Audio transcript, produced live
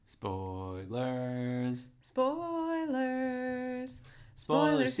Spoilers. Spoilers.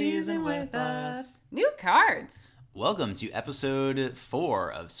 Spoiler season with us. New cards. Welcome to episode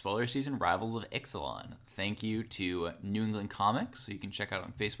 4 of Spoiler Season Rivals of Ixalan. Thank you to New England Comics, who you can check out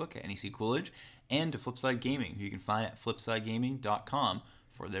on Facebook at NEC Coolidge, and to Flipside Gaming, who you can find at flipsidegaming.com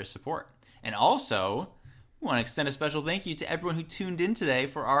for their support. And also, we want to extend a special thank you to everyone who tuned in today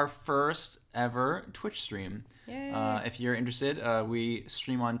for our first ever Twitch stream. Yay. If you're interested, we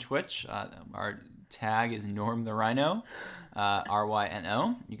stream on Twitch. Our tag is Norm the Rhino,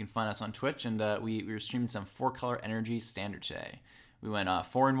 RYNO. You can find us on Twitch, and we were streaming some 4-color energy standard today. We went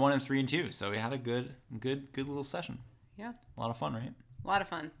 4-1 and 3-2, so we had a good little session. Yeah. A lot of fun, right? A lot of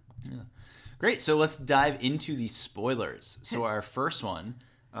fun. Yeah. Great. So let's dive into the spoilers. So our first one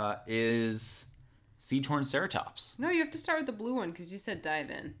is Siege-Horn Ceratops. No, you have to start with the blue one because you said dive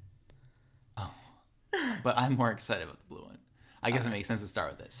in. Oh, but I'm more excited about the blue one. I guess it makes sense to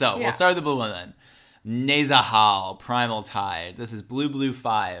start with it. So Yeah. we'll start with the blue one then. Nezahal, Primal Tide. This is blue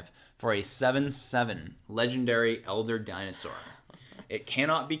 5 for a 7/7 legendary Elder Dinosaur. It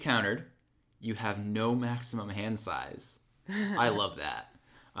cannot be countered. You have no maximum hand size. I love that.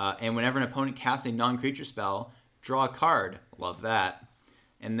 And whenever an opponent casts a non-creature spell, draw a card. Love that.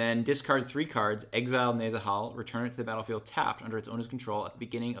 And then discard 3 cards, exile Nezahal, return it to the battlefield tapped under its owner's control at the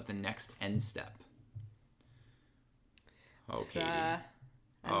beginning of the next end step. It's Okay. a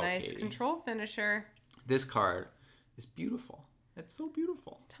nice Katie. control finisher. This card is beautiful. It's so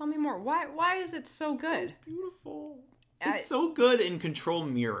beautiful. Tell me more. Why is it so good? So beautiful. It's so good in control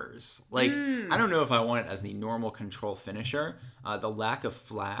mirrors. Like, I don't know if I want it as the normal control finisher. The lack of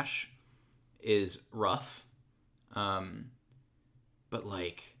flash is rough. But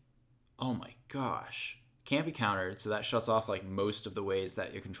like, oh my gosh. Can't be countered, so that shuts off like most of the ways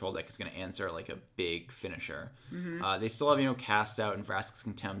that your control deck is going to answer like a big finisher. They still have, Cast Out and Vraska's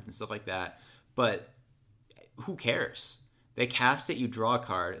Contempt and stuff like that. But who cares? They cast it, you draw a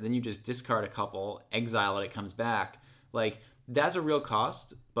card, and then you just discard a couple, exile it, it comes back. Like, that's a real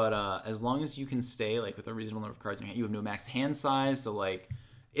cost, but as long as you can stay like with a reasonable number of cards in your hand, you have no max hand size, so like,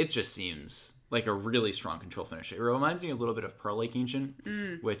 it just seems like a really strong control finisher. It reminds me a little bit of Pearl Lake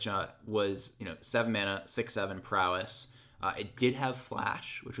Ancient, which was 7 mana, 6/7 prowess. It did have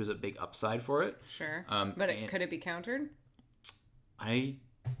flash, which was a big upside for it. Sure. But could it be countered? I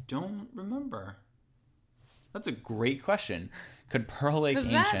don't remember. That's a great question. Could Pearl Lake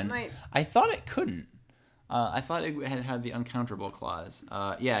Ancient? I thought it couldn't. I thought it had the uncounterable clause.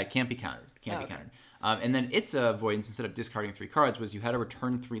 Yeah, it can't be countered. Can't be countered. And then its avoidance, instead of discarding 3 cards, was you had to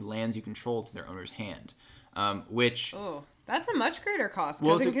return 3 lands you control to their owner's hand. Which... Oh, that's a much greater cost.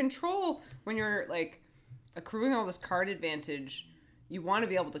 Because in control, when you're like accruing all this card advantage, you want to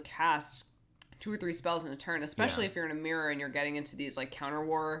be able to cast 2 or 3 spells in a turn, especially if you're in a mirror and you're getting into these like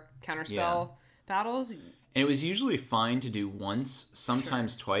counterspell battles. And it was usually fine to do once,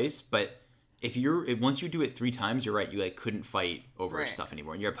 sometimes twice, but once you do it 3 times, you're right, you like couldn't fight over stuff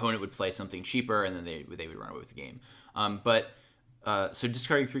anymore. And your opponent would play something cheaper, and then they would run away with the game. So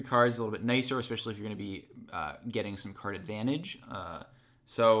discarding 3 cards is a little bit nicer, especially if you're going to be getting some card advantage.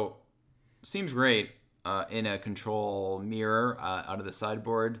 So seems great in a control mirror out of the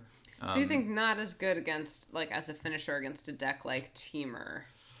sideboard. So you think not as good against, like, as a finisher against a deck like Temur?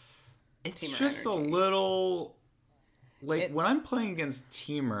 It's Temur just energy. a little like when I'm playing against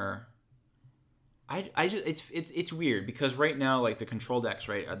Temur, it's weird because right now like the control decks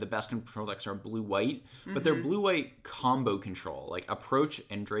the best control decks are blue-white, but they're blue-white combo control like Approach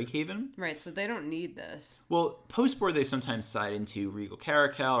and Drakehaven. Right, so they don't need this. Well, post-board they sometimes side into Regal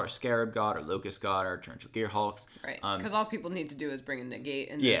Caracal or Scarab God or Locust God or Torrential Gearhulks. Right, because all people need to do is bring a negate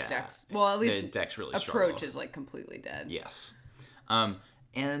in these decks. Well, at least the deck's really Approach struggle. is like completely dead. Yes.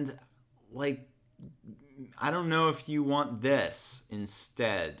 And like I don't know if you want this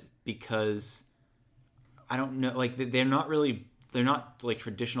instead because I don't know, like they're not like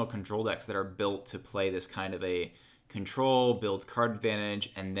traditional control decks that are built to play this kind of a control, build card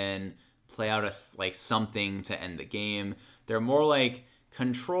advantage, and then play out like something to end the game. They're more like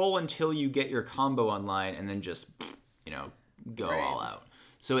control until you get your combo online and then just go all out.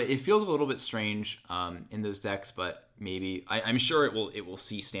 So it feels a little bit strange in those decks, but maybe I'm sure it will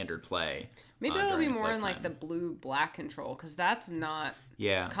see standard play. Maybe it'll be more in like the blue-black control, because that's not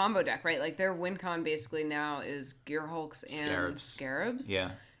combo deck, right? Like their win con basically now is Gearhulks and Scarabs.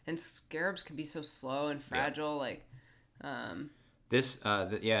 Yeah. And Scarabs can be so slow and fragile. Like, this, I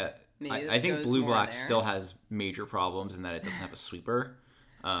think blue-black still has major problems in that it doesn't have a sweeper.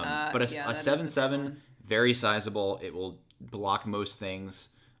 But a 7/7, very sizable. It will block most things.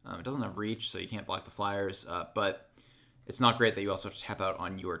 It doesn't have reach, so you can't block the flyers. But it's not great that you also have to tap out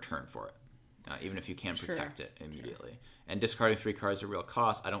on your turn for it. even if you can protect it immediately. And discarding 3 cards is a real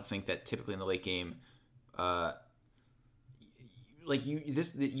cost. I don't think that typically in the late game,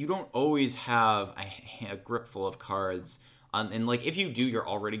 you don't always have a grip full of cards. And like if you do, you're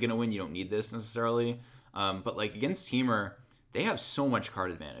already gonna win. You don't need this necessarily. But like against Temur, they have so much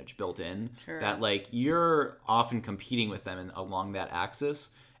card advantage built in that like you're often competing with them along that axis.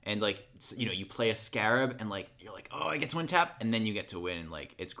 And like you play a Scarab and like you're like, oh, I get to win tap, and then you get to win, and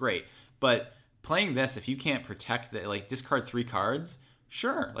like it's great. But playing this, if you can't protect discard 3 cards.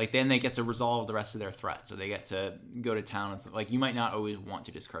 Sure, like then they get to resolve the rest of their threats, or they get to go to town and stuff. Like you might not always want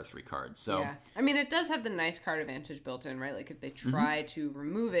to discard 3 cards. So yeah, I mean it does have the nice card advantage built in, right? Like if they try to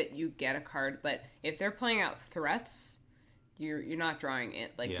remove it, you get a card. But if they're playing out threats, you're not drawing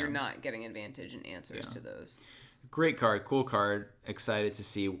it. Like you're not getting advantage and answers to those. Great card, cool card. Excited to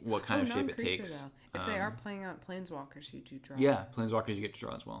see what kind of shape it takes. Though. If they are playing out Planeswalkers, you do draw. Yeah, Planeswalkers you get to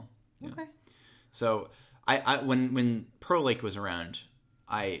draw as well. Yeah. Okay. So I when Pearl Lake was around,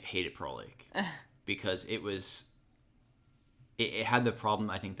 I hated Pearl Lake because it had the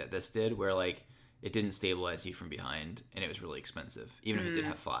problem I think that this did, where like it didn't stabilize you from behind, and it was really expensive, even if it did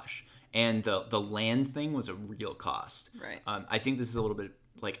have flash. And the land thing was a real cost. Right. I think this is a little bit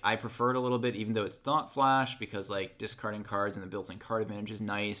like I prefer it a little bit, even though it's not flash, because like discarding cards and the built-in card advantage is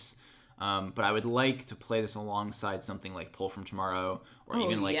nice. But I would like to play this alongside something like Pull from Tomorrow, or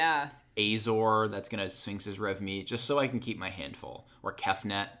even like Azor that's going to Sphinx's Rev Me, just so I can keep my hand full. Or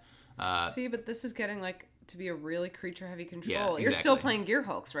Kefnet. See, but this is getting like to be a really creature-heavy control. Yeah, exactly. You're still playing Gear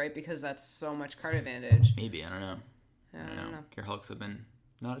Hulks, right? Because that's so much card advantage. Maybe, I don't know. I don't know. Gear Hulks have been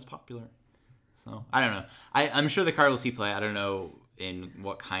not as popular. So, I don't know. I'm sure the card will see play. I don't know in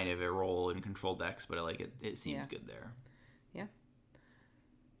what kind of a role in control decks, but it seems good there. Yeah.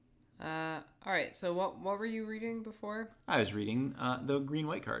 All right, so what were you reading before? I was reading the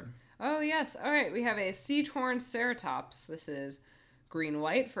green-white card. Oh, yes. All right, we have a Siege-Horn Ceratops. This is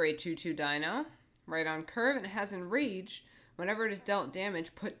green-white for a 2/2 dino. Right on curve, and it has Enrage. Whenever it is dealt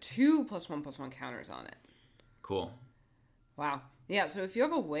damage, put 2 +1/+1 counters on it. Cool. Wow. Yeah, so if you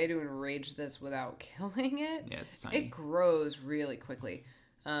have a way to enrage this without killing it, it's tiny. It grows really quickly.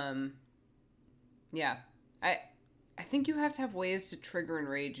 Yeah. I think you have to have ways to trigger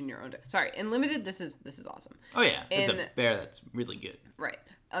enrage in your own deck. Sorry, in limited, this is awesome. Oh yeah, it's a bear that's really good. Right.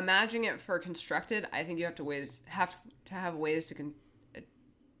 Imagining it for constructed, I think you have to have ways to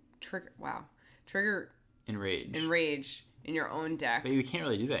trigger enrage in your own deck. But you can't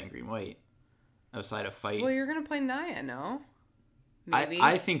really do that in green white outside of fight. Well, you're gonna play Naya, no? Maybe.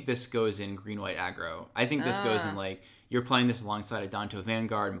 I think this goes in green white aggro. I think this goes in like you're playing this alongside a Danto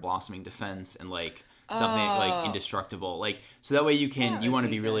Vanguard and Blossoming Defense and like something like indestructible, like so that way you want to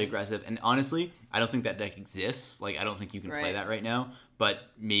be really aggressive. And honestly, I don't think that deck exists. Like I don't think you can play that right now. But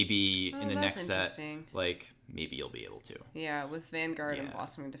maybe in the next set, like maybe you'll be able to. Yeah, with Vanguard and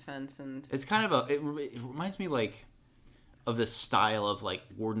Blossoming Defense, and it's kind of it reminds me like of the style of like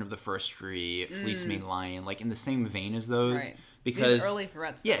Warden of the First Tree, Fleece Mane Lion, like in the same vein as those. Right. Because these early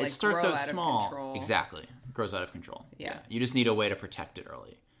threats, it starts out small. Exactly, it grows out of control. Yeah, you just need a way to protect it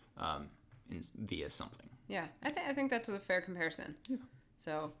early, via something. Yeah, I think that's a fair comparison. Yeah.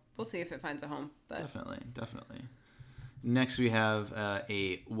 So we'll see if it finds a home. But definitely. Next we have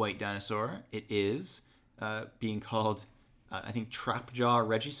a white dinosaur. It is being called, I think, Trapjaw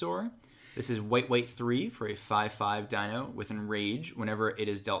Regisaur. This is white 3 for a 5/5 dino with Enrage. Whenever it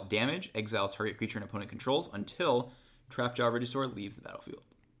is dealt damage, exile target creature an opponent controls until Trapjaw Regisaur leaves the battlefield.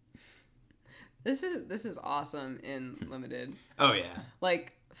 This is awesome in limited. Oh yeah.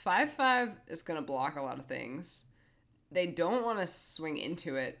 Like 5/5 is gonna block a lot of things. They don't want to swing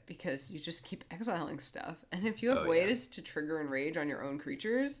into it because you just keep exiling stuff. And if you have ways to trigger Enrage on your own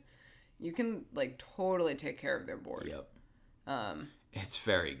creatures, you can like totally take care of their board. Yep. It's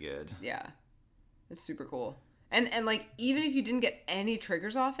very good. Yeah. It's super cool. And like even if you didn't get any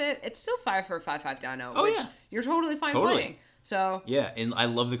triggers off it, it's still 5 for a 5/5 dino, which you're totally fine playing. So yeah, and I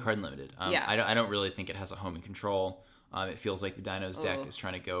love the card in limited. I don't really think it has a home in control. It feels like the Dino's deck is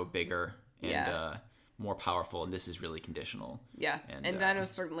trying to go bigger and more powerful, and this is really conditional. Yeah, and Dinos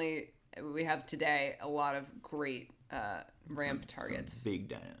certainly, we have today a lot of great ramp targets. Some big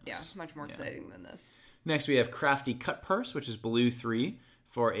Dinos. Yeah, much more exciting than this. Next we have Crafty Cut Purse, which is blue 3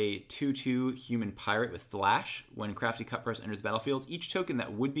 for a 2/2 human pirate with Flash. When Crafty Cut Purse enters the battlefield, each token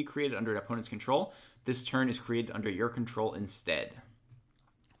that would be created under an opponent's control this turn is created under your control instead.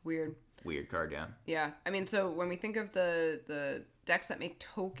 Weird card, yeah. Yeah, I mean, so when we think of the decks that make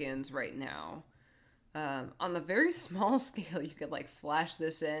tokens right now, on the very small scale, you could like flash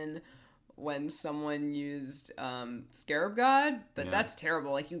this in when someone used Scarab God, but that's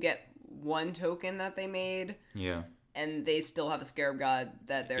terrible. Like you get one token that they made. Yeah. And they still have a Scarab God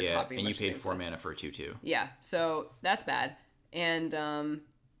that they're copying. And you paid 4 mana for a 2/2. Yeah, so that's bad. And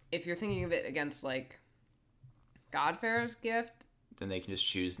if you're thinking of it against, like, Godfarer's Gift... Then they can just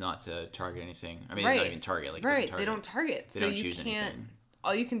choose not to target anything. I mean, right. not even target. Like, right, they don't target. They don't choose anything.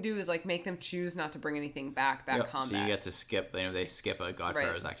 All you can do is, like, make them choose not to bring anything back that combat. So you get to skip, they skip a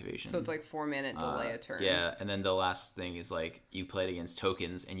Godfarer's activation. So it's like 4 mana delay a turn. Yeah, and then the last thing is, like, you play it against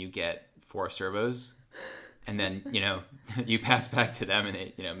tokens and you get 4 servos. And then, you pass back to them and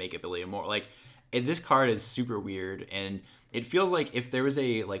they, make ability more. Like, this card is super weird. And it feels like if there was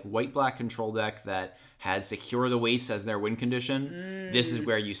a, like, white-black control deck that had Secure the Waste as their win condition, this is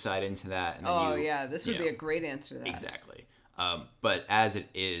where you side into that. And then this would be a great answer to that. Exactly. But as it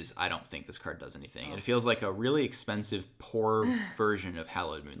is, I don't think this card does anything. It feels like a really expensive, poor version of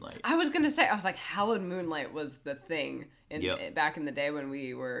Hallowed Moonlight. I was going to say, Hallowed Moonlight was the thing back in the day when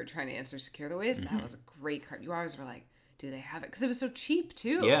we were trying to answer Secure the Waste. That was a great card. You always were like, do they have it? Because it was so cheap,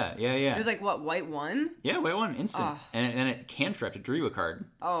 too. Yeah. It was like, what, white 1? Yeah, white 1, instant. And it cantrip to draw a card.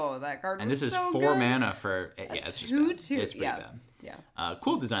 Oh, that card was so good. And this is 4 mana for... it's just bad. It's pretty bad. Yeah.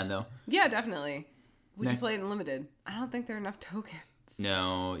 Cool design, though. Yeah, definitely. Would you play it in limited? I don't think there are enough tokens.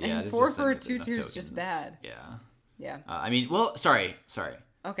 No, yeah. And 4 for a 2/2 is just bad. Yeah. I mean, well, sorry.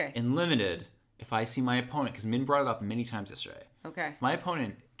 Okay. In limited, if I see my opponent, because Min brought it up many times yesterday. Okay. If my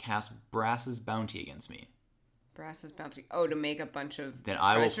opponent casts Brass's Bounty against me. Brass's Bounty. Oh, to make a bunch of Then treasure?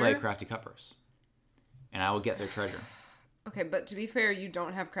 I will play Crafty Cutpurse. And I will get their treasure. Okay, but to be fair, you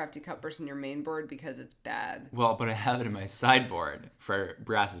don't have Crafty Cutpurse in your main board because it's bad. Well, but I have it in my sideboard for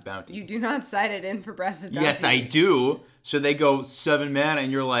Brass's Bounty. You do not side it in for Brass's Bounty. Yes, I do. So they go 7 mana,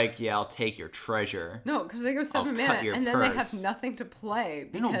 and you're like, yeah, I'll take your treasure. No, because they go 7 mana, and then they have nothing to play.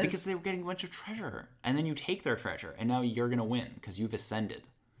 Because they were getting a bunch of treasure. And then you take their treasure, and now you're going to win, because you've ascended.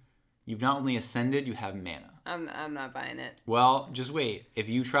 You've not only ascended, you have mana. I'm not buying it. Well, just wait. If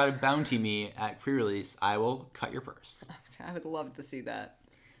you try to bounty me at pre-release, I will cut your purse. I would love to see that.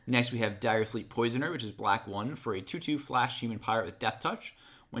 Next, we have Direfleet Poisoner, which is black 1 for a 2/2 flash human pirate with Death Touch.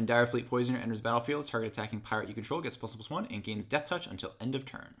 When Direfleet Poisoner enters the battlefield, target attacking pirate you control gets +1/+1 and gains Death Touch until end of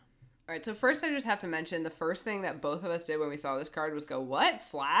turn. All right, so first I just have to mention the first thing that both of us did when we saw this card was go, what?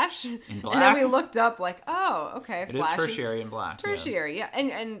 Flash? In black? And then we looked up like, oh, okay. It Flash is tertiary in black. Tertiary, yeah.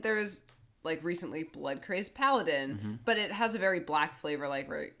 And there's like recently Blood Crazed Paladin, but it has a very black flavor, like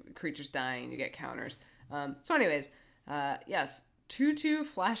where creatures dying, you get counters. So anyways, yes, 2/2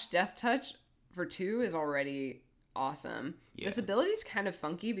 Flash Death Touch for 2 is already awesome. Yeah. This ability is kind of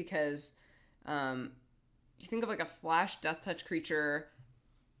funky because you think of like a Flash Death Touch creature.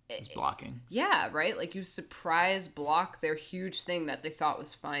 It's blocking. Yeah, right? Like you surprise block their huge thing that they thought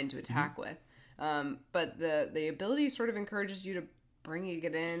was fine to attack with. But the ability sort of encourages you to bring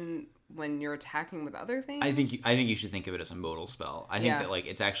it in when you're attacking with other things. I think you should think of it as a modal spell. I think that like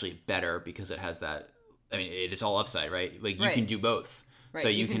it's actually better because it has that. I mean, it is all upside, right? Like you can do both. Right. So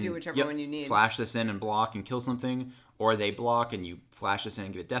you can do whichever one you need. Flash this in and block and kill something, or they block and you flash this in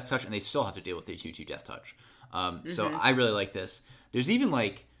and give it Death Touch, and they still have to deal with the 2/2 Death Touch. So I really like this. There's even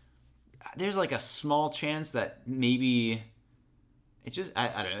there's a small chance that maybe it just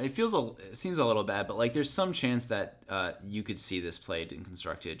I don't know. It seems a little bad, but like there's some chance that you could see this played and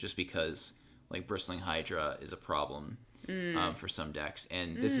constructed just because like Bristling Hydra is a problem for some decks,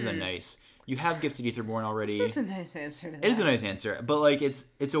 and this is a nice. You have Gifted Aetherborn already. This is a nice answer to that. It is a nice answer, but like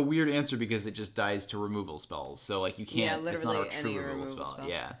it's a weird answer because it just dies to removal spells. So like you can't. It's not a true removal spell.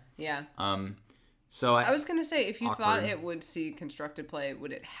 Yeah. Yeah. So I was gonna say, if you thought it would see constructed play,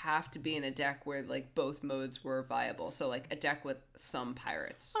 would it have to be in a deck where like both modes were viable? So like a deck with some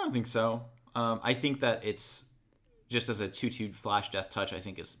pirates. I don't think so. I think that it's just as a 2/2 Flash Death Touch. I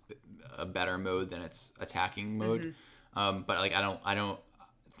think is a better mode than its attacking mode. But like I don't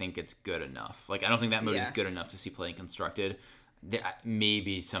think it's good enough. Like I don't think that mode is good enough to see playing constructed.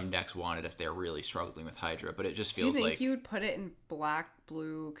 Maybe some decks want it if they're really struggling with Hydra, but it just feels like... Do you think you would put it in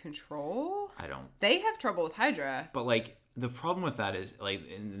black-blue control? I don't. They have trouble with Hydra. But, like, the problem with that is, like,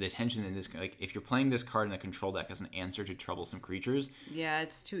 the tension in this... Like, if you're playing this card in a control deck as an answer to troublesome creatures... Yeah,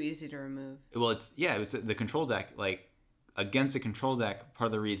 it's too easy to remove. Well, it's the control deck, like... Against a control deck, part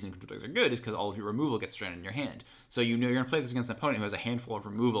of the reason control decks are good is because all of your removal gets stranded in your hand. So you know you're going to play this against an opponent who has a handful of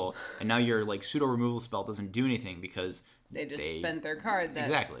removal, and now your, like, pseudo-removal spell doesn't do anything because... They just spent their card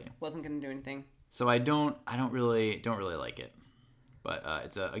that wasn't going to do anything. So I don't really like it. But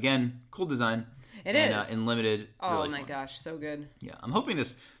it's again, cool design. It is. In limited. Oh really my fun. Gosh, so good. Yeah, I'm hoping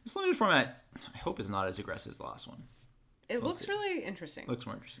this limited format, I hope is not as aggressive as the last one. It looks really interesting. Looks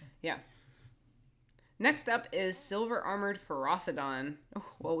more interesting. Yeah. Next up is Silver Armored Ferocidon. Oh,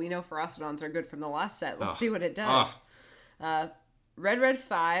 well, we know Ferocidons are good from the last set. Let's see what it does. Red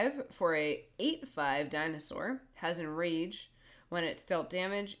 5 for a 8/5 dinosaur has Enrage. When it's dealt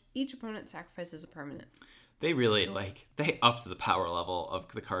damage, each opponent sacrifices a permanent. They really, they upped the power level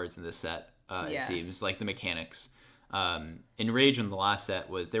of the cards in this set, it seems. Like, the mechanics. Enrage in the last set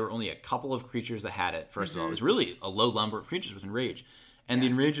there were only a couple of creatures that had it. First of all, it was really a low number of creatures with Enrage. And the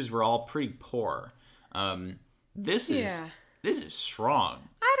Enrages were all pretty poor. This is strong.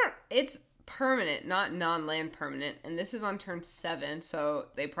 It's permanent, not non-land permanent, and this is on turn 7, so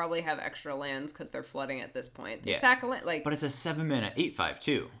they probably have extra lands because they're flooding at this point. They sack a land, but it's a 7-mana 8/5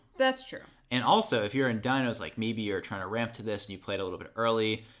 too. That's true. And also, if you're in Dinos, maybe you're trying to ramp to this and you play it a little bit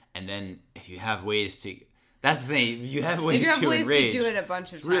early, and then if you have ways to... That's the thing. If you have ways to Enrage, to do it a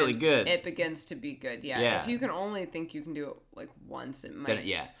bunch of times, really good. It begins to be good. Yeah. If you can only think you can do it once, it might.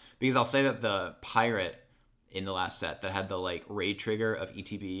 Then, because I'll say that the Pirate in the last set that had the raid trigger of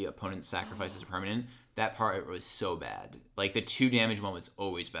ETB, opponent sacrifices a permanent, that part was so bad. The 2 damage one was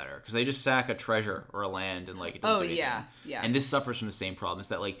always better because they just sack a treasure or a land and it doesn't do anything. Yeah. And this suffers from the same problem. Is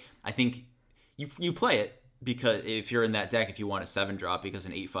that I think you play it because if you're in that deck, if you want a 7-drop because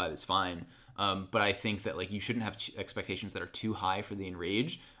an 8/5 is fine. But I think that you shouldn't have expectations that are too high for the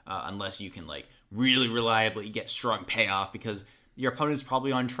Enrage unless you can really reliably get strong payoff because your opponent's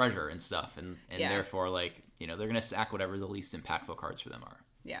probably on treasure and stuff, and therefore they're gonna sack whatever the least impactful cards for them are.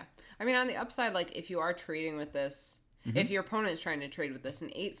 Yeah, I mean on the upside, if you are trading with this, if your opponent is trying to trade with this,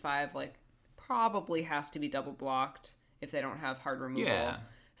 an 8/5 probably has to be double blocked if they don't have hard removal. Yeah.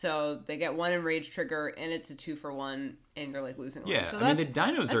 So they get 1 Enrage trigger, and it's a 2-for-1, and you're losing one. Yeah, so the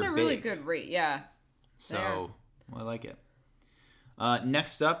dinos that's are a big. really good rate. Yeah. So I like it.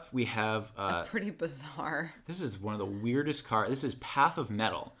 Next up, we have pretty bizarre. This is one of the weirdest cards. This is Path of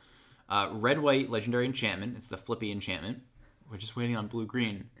Metal, red-white legendary enchantment. It's the flippy enchantment. We're just waiting on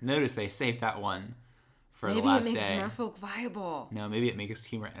blue-green. Notice they saved that one for the last day. Maybe it makes Merfolk viable. No, maybe it makes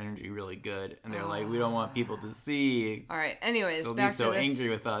Team Energy really good, and they're we don't want people to see. All right. Anyways, they'll back be so to this angry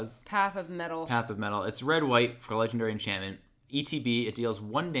with us. Path of Metal. Path of Metal. It's red-white for legendary enchantment. ETB. It deals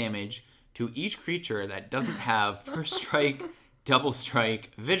 1 damage to each creature that doesn't have First Strike, Double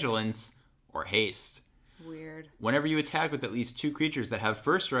Strike, Vigilance, or Haste. Weird. Whenever you attack with at least 2 creatures that have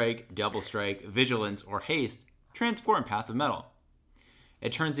First Strike, Double Strike, Vigilance, or Haste, transform Path of Metal.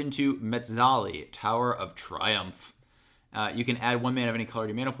 It turns into Metzali, Tower of Triumph. You can add 1 mana of any color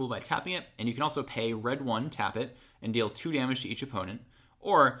to your mana pool by tapping it, and you can also pay red 1, tap it, and deal 2 damage to each opponent.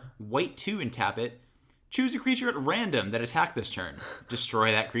 Or white 2 and tap it. Choose a creature at random that attacked this turn.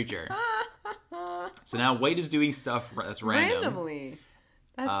 Destroy that creature. So now white is doing stuff that's random. Randomly.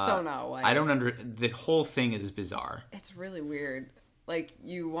 That's so not white. I don't the whole thing is bizarre. It's really weird.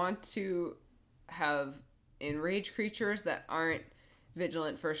 You want to have enraged creatures that aren't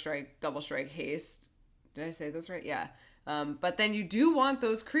Vigilant, First Strike, Double Strike, Haste. Did I say those right? Yeah. But then you do want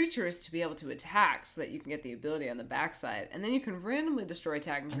those creatures to be able to attack so that you can get the ability on the backside. And then you can randomly destroy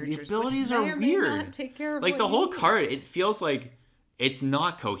attacking creatures. The abilities which may are or may weird. not take care of the whole card, it feels like it's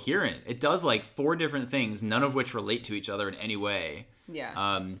not coherent. It does 4 different things, none of which relate to each other in any way.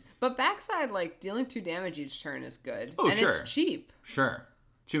 Yeah. But backside, dealing 2 damage each turn is good. Oh, and sure. it's cheap. Sure.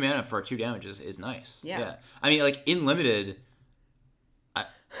 2 mana for 2 damages is nice. Yeah. I mean, in limited,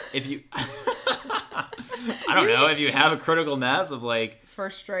 if you... I don't know, if you have a critical mass of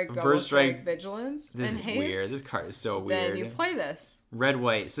First Strike, Double Strike, Vigilance, this and is Haste, weird. This card is so weird. Then you play this.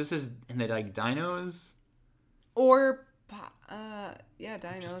 Red-white. So this is in the dinos? Or,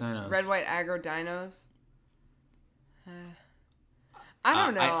 dinos. Just dinos. Red-white aggro dinos. I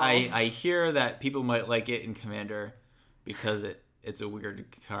don't know. I hear that people might like it in Commander because it's a weird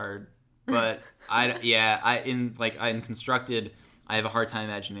card. But in Constructed, I have a hard time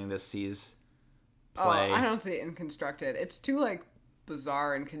imagining this sees play. Oh, I don't see it in Constructed. It's too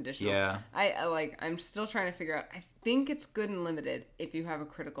bizarre and conditional. Yeah. I'm still trying to figure out. I think it's good and limited if you have a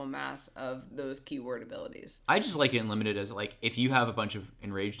critical mass of those keyword abilities. I just like it in limited as if you have a bunch of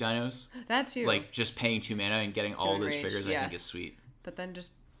enraged dinos. That's you. Just paying 2 mana and getting all those triggers, I think is sweet. But then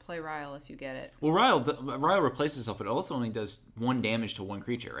just play Ryle if you get it. Well, Ryle replaces itself, but it also only does 1 damage to 1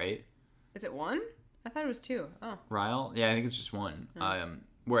 creature, right? Is it 1? I thought it was 2. Oh. Ryle? Yeah, I think it's just 1.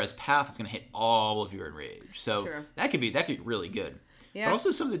 Whereas Path is going to hit all of your enrage. So that could be really good. Yeah. But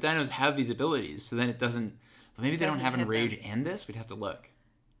also some of the dinos have these abilities, so then it doesn't... But maybe they don't have enrage and this? We'd have to look.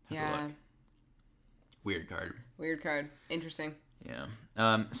 Weird card. Interesting.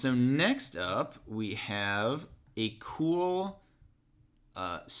 Yeah. So next up, we have a cool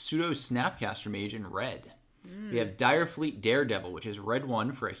pseudo Snapcaster Mage in red. We have Direfleet Daredevil, which is red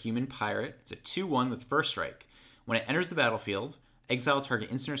 1 for a human pirate. It's a 2/1 with first strike. When it enters the battlefield, exile a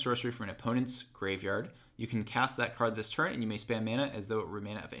target instant or sorcery from an opponent's graveyard. You can cast that card this turn, and you may spam mana as though it were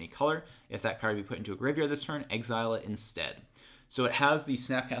mana of any color. If that card be put into a graveyard this turn, exile it instead. So it has the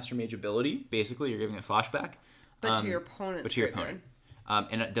Snapcaster Mage ability. Basically, you're giving it flashback. But to your opponent's graveyard.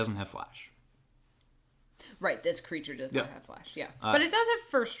 And it doesn't have flash. Right, this creature does not have flash, yeah. But it does have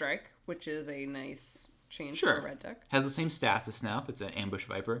first strike, which is a nice change for a red deck. Has the same stats as Snap. It's an Ambush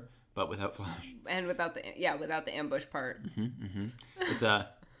Viper, but without flash. And without the ambush part. It's a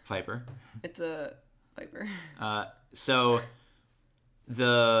Viper. It's a Viper. So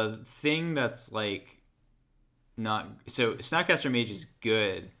the thing that's like not... So Snapcaster Mage is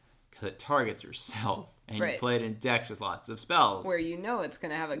good because it targets yourself. And you play it in decks with lots of spells. Where you know it's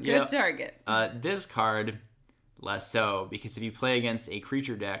going to have a good target. This card, less so. Because if you play against a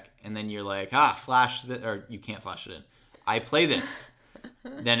creature deck, and then you're like, flash it, or you can't flash it in. I play this.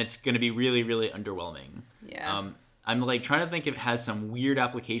 Then it's going to be really, really underwhelming. Yeah. I'm like trying to think if it has some weird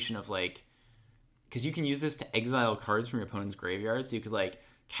application of like... Because you can use this to exile cards from your opponent's graveyard. So you could like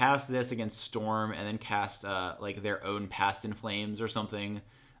cast this against Storm, and then cast like their own Past in Flames or something.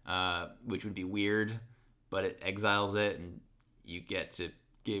 Which would be weird. But it exiles it, and you get to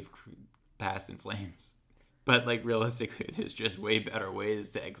give Past in Flames. But, like, realistically, there's just way better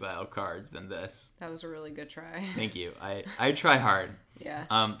ways to exile cards than this. That was a really good try. Thank you. I try hard. Yeah.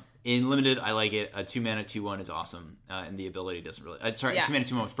 In Limited, I like it. A 2-mana 2/1 is awesome. And the ability doesn't really... 2-mana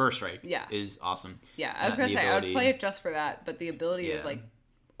 2/1 with first strike is awesome. Yeah, I was going to say, I would play it just for that. But the ability is, like,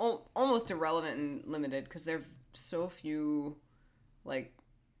 almost irrelevant in Limited, because there are so few, like...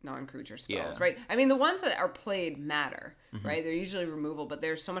 non-creature spells, right? I mean, the ones that are played matter, right? They're usually removal, but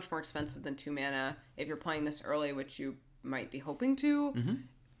they're so much more expensive than 2 mana. If you're playing this early, which you might be hoping to,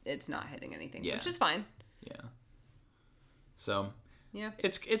 it's not hitting anything, which is fine. Yeah. So,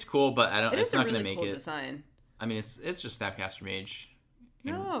 it's cool, but it's not going to make it. Design. I mean, it's just Snapcaster Mage.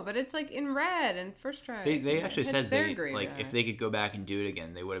 No, but it's like in red and first try. They actually said they like if they could go back and do it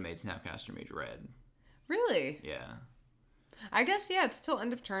again, they would have made Snapcaster Mage red. Really? Yeah. I guess, it's still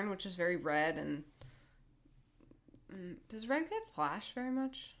end of turn, which is very red, and... Does red get flash very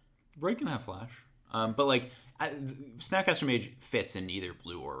much? Red can have flash. But, like, Snapcaster Mage fits in either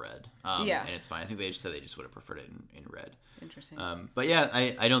blue or red. And it's fine. I think they just said they just would have preferred it in red. Interesting. But, yeah,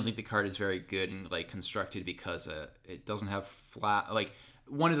 I don't think the card is very good and, like, constructed because it doesn't have flash... Like,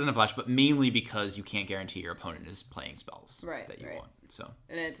 one, it doesn't have flash, but mainly because you can't guarantee your opponent is playing spells that you want. So.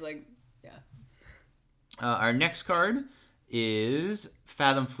 And it's, like, our next card... is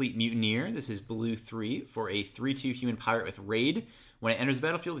Fathom Fleet Mutineer. This is blue 3 for a 3/2 human pirate with raid. When it enters the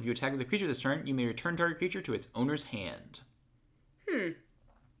battlefield, if you attack with a creature this turn, you may return target creature to its owner's hand.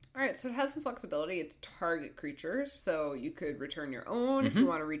 Alright, so it has some flexibility. It's target creatures, so you could return your own if you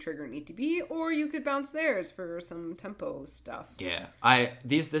want to retrigger an ETB, or you could bounce theirs for some tempo stuff. Yeah,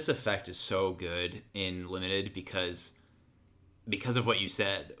 this effect is so good in Limited because of what you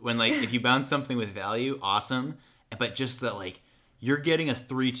said. When, like, if you bounce something with value, awesome. But just that, like, you're getting a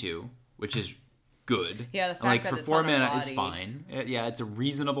 3/2, which is good. Yeah, the fact like, that for it's 4 on a mana body. is fine. Yeah, it's a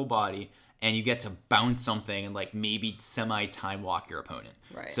reasonable body, and you get to bounce something and, like, maybe semi-time walk your opponent.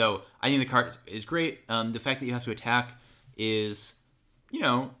 Right. So I think the card is great. The fact that you have to attack is,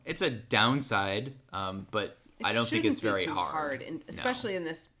 it's a downside, but I don't think it's very hard. And especially in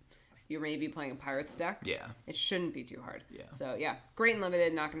this... You're maybe playing a Pirates deck. Yeah. It shouldn't be too hard. Yeah. So, great and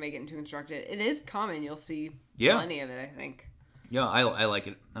Limited, not going to make it into Constructed. It is common. You'll see plenty of it, I think. Yeah, I like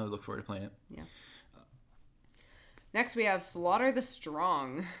it. I would look forward to playing it. Yeah. Next, we have Slaughter the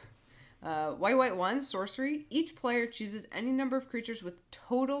Strong. White 1, sorcery. Each player chooses any number of creatures with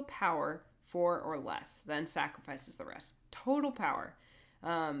total power 4 or less, then sacrifices the rest. Total power.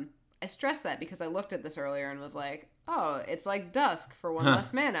 I stress that because I looked at this earlier and was like, oh, it's like Dusk for 1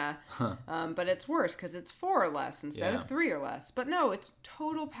 less mana. But it's worse because it's 4 or less instead of 3 or less. But no, it's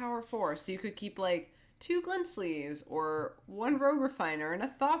total power 4. So you could keep like 2 Glint Sleeves or 1 Rogue Refiner and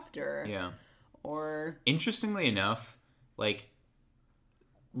a Thopter. Yeah. Or... Interestingly enough, like,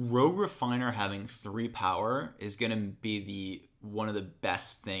 Rogue Refiner having 3 power is going to be one of the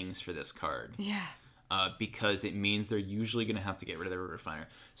best things for this card. Yeah. Because it means they're usually going to have to get rid of their Rogue Refiner.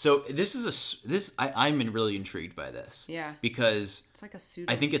 So I'm really intrigued by this. Yeah. Because it's like a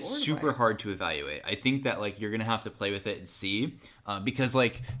pseudo I think it's super hard to evaluate. I think that, like, you're going to have to play with it and see. Because,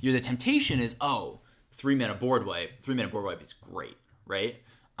 like, the temptation is, 3 mana board wipe. 3 mana board wipe is great, right?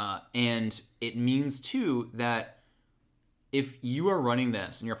 And it means, too, that if you are running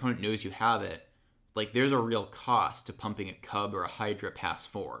this and your opponent knows you have it, like, there's a real cost to pumping a Cub or a Hydra past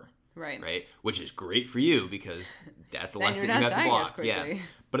 4. Right. Which is great for you because that's the less that you not have to dying as block. quickly.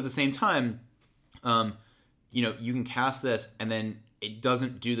 But at the same time, you can cast this and then it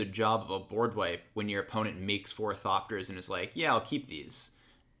doesn't do the job of a board wipe when your opponent makes 4 Thopters and is like, yeah, I'll keep these.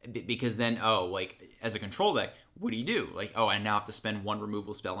 Because then, as a control deck, what do? Like, I now have to spend 1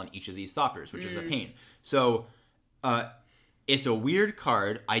 removal spell on each of these Thopters, which is a pain. So, it's a weird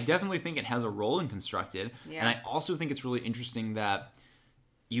card. I definitely think it has a role in Constructed. Yeah. And I also think it's really interesting that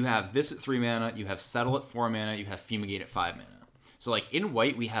you have this at 3 mana, you have Settle at 4 mana, you have Fumigate at 5 mana. So, like, in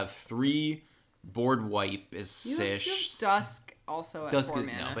white, we have 3 board wipe is you have Dusk also at Dusk 4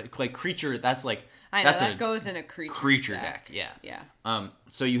 mana. No, but like creature, that's like I know that goes in a creature deck. Yeah.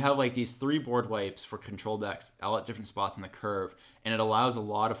 So you have like these 3 board wipes for control decks all at different spots in the curve, and it allows a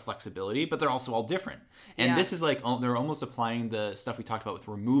lot of flexibility, but they're also all different. And this is like they're almost applying the stuff we talked about with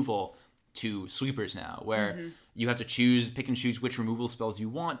removal to sweepers now, where you have to pick and choose which removal spells you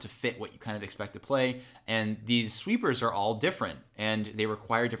want to fit what you kind of expect to play. And these sweepers are all different, and they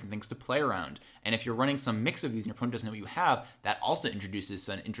require different things to play around. And if you're running some mix of these and your opponent doesn't know what you have, that also introduces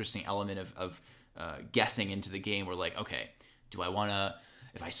an interesting element of guessing into the game where, like, okay, do I want to...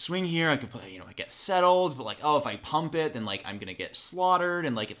 If I swing here, I can play, I get settled, but like, if I pump it, then like I'm going to get slaughtered.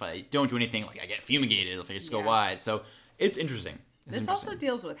 And like, if I don't do anything, like I get fumigated if I just go wide. So it's interesting. This also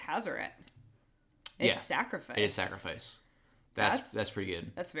deals with Hazoret. It's sacrifice. It is sacrifice. That's pretty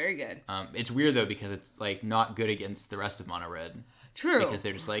good. That's very good. It's weird though because it's like not good against the rest of mono red. True. Because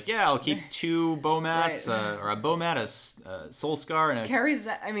they're just like, I'll keep 2 Bowmats, or a Bowmat, a Soul Scar, and a... Carries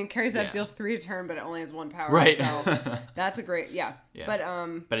that deals 3 a turn, but it only has 1 power. Right. So that's a great,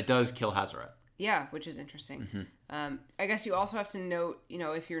 But it does kill Hazoret. Yeah, which is interesting. I guess you also have to note,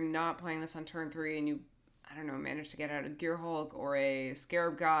 if you're not playing this on turn 3 and you, manage to get out a Gearhulk or a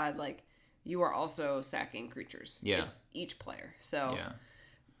Scarab God, like, you are also sacking creatures. Yeah. It's each player. So,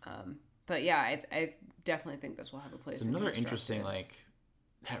 but yeah, I definitely think this will have a place. It's another interesting, like,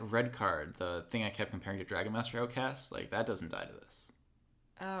 that red card, the thing I kept comparing to Dragon Master Outcast, like, that doesn't die to this.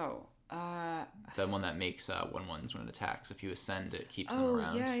 Oh, the one that makes 1/1s when it attacks. If you ascend, it keeps them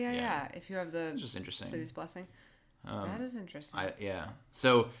around. Yeah. If you have the it's just interesting. City's Blessing. That is interesting.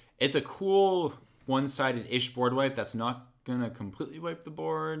 So it's a cool one-sided-ish board wipe that's not going to completely wipe the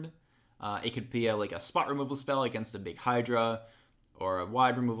board. It could be a spot removal spell against a big Hydra, or a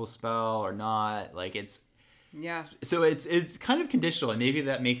wide removal spell, or not. Like, it's... Yeah. So it's kind of conditional, and maybe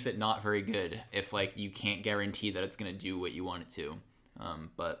that makes it not very good if, like, you can't guarantee that it's going to do what you want it to.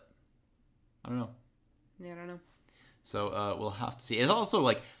 But I don't know. Yeah, I don't know. So we'll have to see. It's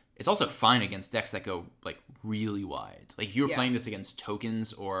also fine against decks that go, like, really wide. Like, if you were playing this against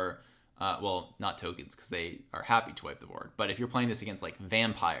tokens or... not tokens, because they are happy to wipe the board. But if you're playing this against, like,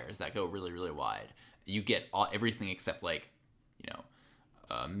 vampires that go really, really wide, you get everything except, like,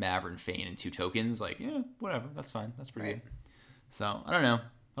 Mavern Fane and 2 tokens. Like, whatever. That's fine. That's pretty good. So, I don't know.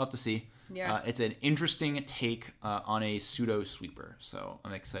 I'll have to see. Yeah. It's an interesting take on a pseudo-sweeper. So,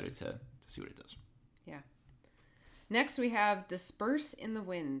 I'm excited to see what it does. Yeah. Next, we have Disperse in the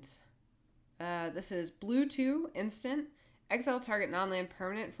Winds. This is blue 2, instant. Exile target non-land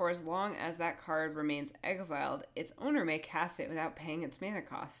permanent for as long as that card remains exiled. Its owner may cast it without paying its mana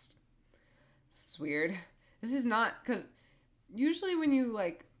cost. This is weird. This is not... Because usually when you,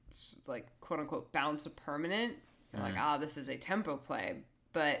 like quote-unquote, bounce a permanent, you're like, this is a tempo play.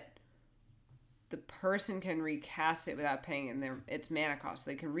 But the person can recast it without paying its mana cost.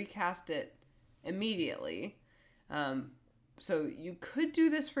 They can recast it immediately. So you could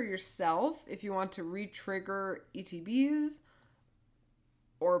do this for yourself if you want to re-trigger ETBs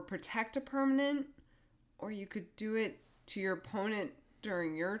or protect a permanent, or you could do it to your opponent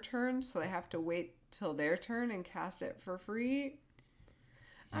during your turn, so they have to wait till their turn and cast it for free.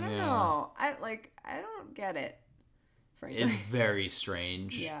 I don't know. I don't get it, frankly. It's very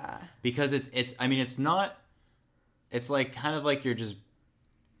strange. Yeah. Because it's not... It's like kind of like you're just...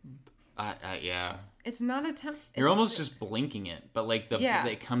 It's not a temp. You're almost just blinking it, but like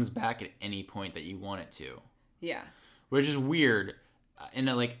it comes back at any point that you want it to. Yeah. Which is weird, and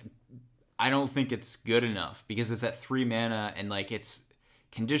I don't think it's good enough because it's at 3 mana and like it's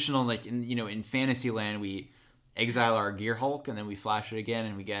conditional. Like in Fantasyland, we exile our Gearhulk and then we flash it again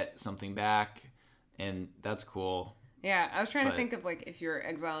and we get something back, and that's cool. Yeah, I was trying to think of like if you're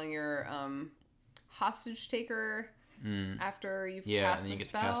exiling your hostage taker. After you've cast the spell, get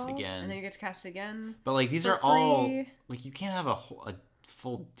to cast it again. And then you get to cast it again. But like these are free. all like you can't have a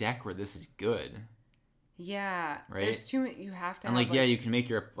full deck where this is good. Yeah, right. There's too many. You have to. And have, you can make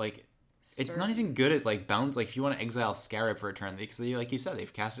your like. It's not even good at like bounce. Like if you want to exile Scarab for a turn, because like you said,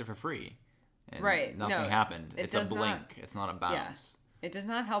 they've cast it for free, and nothing happened. It's a blink. It's not a bounce. It does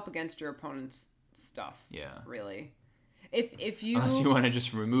not help against your opponent's stuff. Yeah. Really. If you... Unless you want to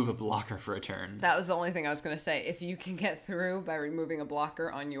just remove a blocker for a turn. That was the only thing I was going to say. If you can get through by removing a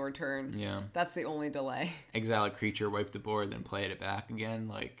blocker on your turn, that's the only delay. Exile a creature, wipe the board, then play it back again.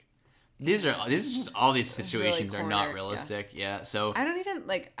 Like, this is just all these situations really are not realistic. Yeah. So I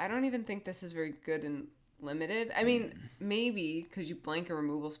don't even think this is very good in limited. I mean, maybe because you blank a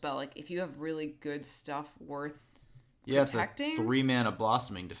removal spell. Like, if you have really good stuff worth protecting. It's a 3-mana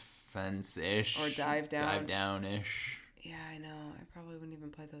blossoming defense ish or dive down ish. Yeah, I know. I probably wouldn't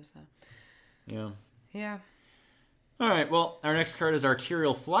even play those, though. Yeah. Yeah. All right, well, our next card is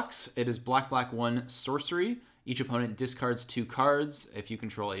Arterial Flux. It is black, 1 sorcery. Each opponent discards 2 cards. If you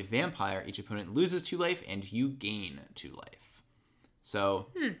control a vampire, each opponent loses 2 life, and you gain 2 life. So,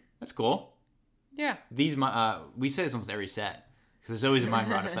 that's cool. Yeah. These, we say this almost every set, because there's always a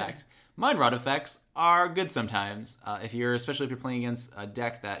Mind Rot effect. Mind Rot effects are good sometimes, especially if you're playing against a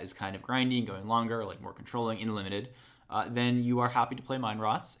deck that is kind of grindy and going longer, like more controlling in limited. Then you are happy to play Mind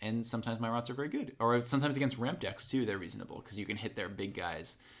Rots, and sometimes Mind Rots are very good. Or sometimes against ramp decks, too, they're reasonable, because you can hit their big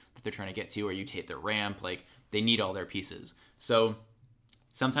guys that they're trying to get to, or you hit their ramp, like, they need all their pieces. So,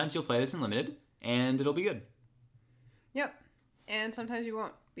 sometimes you'll play this in limited, and it'll be good. Yep. And sometimes you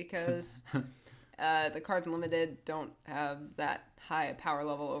won't, because the cards in limited don't have that high power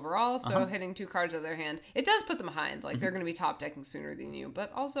level overall, so hitting 2 cards out of their hand, it does put them behind. Like, they're going to be top decking sooner than you, but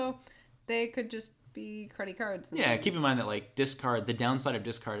also, they could just be cruddy cards. Yeah, keep in mind that like discard, the downside of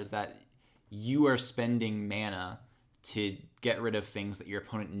discard is that you are spending mana to get rid of things that your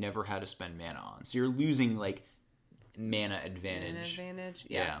opponent never had to spend mana on. So you're losing like mana advantage.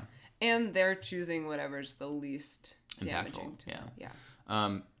 Yeah. And they're choosing whatever's the least damaging.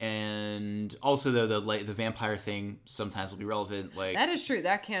 Yeah. And also though the vampire thing sometimes will be relevant. Like that is true.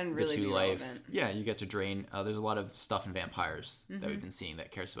 That can really be relevant. Yeah, you get to drain. There's a lot of stuff in vampires that we've been seeing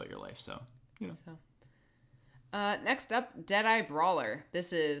that cares about your life. So. Next up, Deadeye Brawler.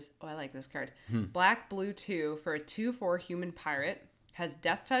 This is... Oh, I like this card. Black, 2 for a 2/4 human pirate. Has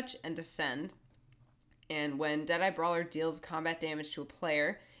Death Touch and Descend. And when Deadeye Brawler deals combat damage to a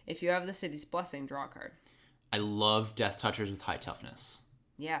player, if you have the City's Blessing, draw a card. I love Death Touchers with high toughness.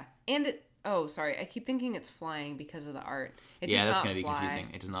 Yeah. And it... Oh, sorry. I keep thinking it's flying because of the art. That's going to be confusing.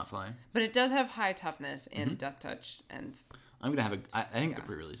 It does not fly. But it does have high toughness and Death Touch. And I'm going to have I think the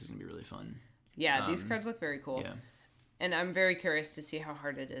pre-release is going to be really fun. Yeah, these cards look very cool. Yeah. And I'm very curious to see how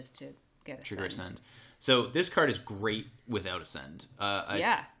hard it is to get Trigger Ascend. So this card is great without Ascend.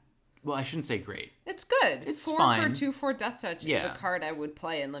 Yeah. Well, I shouldn't say great. It's good. It's 4 fine. for 2/4 Death Touch is a card I would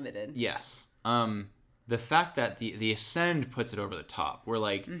play in limited. Yes. The fact that the Ascend puts it over the top. We're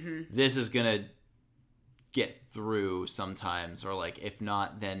like, this is going to get through sometimes, or like if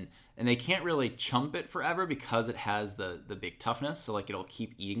not, then... And they can't really chump it forever because it has the big toughness. So like it'll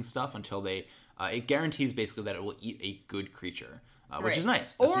keep eating stuff until they... it guarantees basically that it will eat a good creature, which is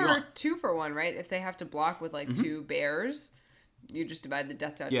nice. That's or 2 for 1, right? If they have to block with like 2 bears, you just divide the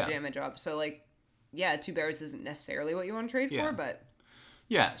Death Touch damage up. So like, 2 bears isn't necessarily what you want to trade for, but...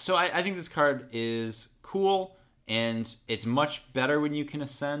 Yeah, so I think this card is cool, and it's much better when you can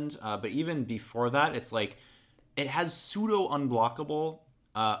Ascend. But even before that, it's like, it has pseudo unblockable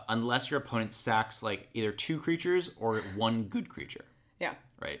unless your opponent sacks like either 2 creatures or 1 good creature. Yeah.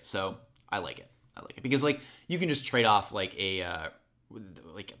 Right. So I like it. Because like you can just trade off like a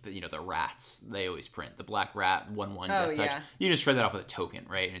the rats they always print, the black rat 1/1 Death Touch. You just trade that off with a token,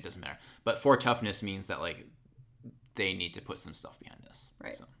 right? And it doesn't matter. But 4 toughness means that like they need to put some stuff behind this.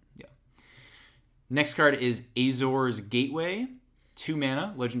 Right. So yeah. Next card is Azor's Gateway. 2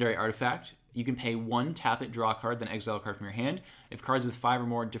 mana, legendary artifact. You can pay 1, tap it, draw a card, then exile a card from your hand. If cards with 5 or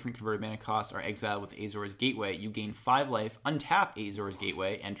more different converted mana costs are exiled with Azor's Gateway, you gain 5 life, untap Azor's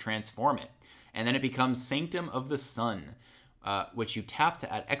Gateway, and transform it. And then it becomes Sanctum of the Sun, which you tap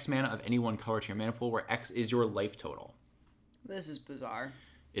to add X mana of any one color to your mana pool, where X is your life total. This is bizarre.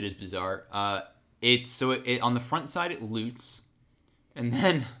 It is bizarre. On the front side, it loots, and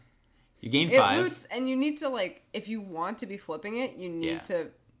then you gain 5. It loots, and you need to, like, if you want to be flipping it, you need to,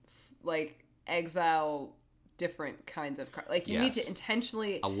 like, exile different kinds of cards. Like, you need to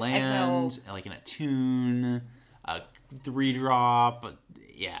intentionally a land, like an attune, a 3-drop.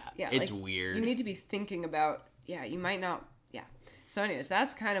 Yeah, it's like, weird. You need to be thinking about, you might not, So anyways,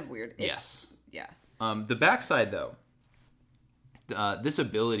 that's kind of weird. Yes. Yeah. The backside, though, this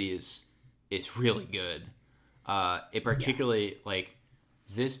ability is really good. It particularly, like,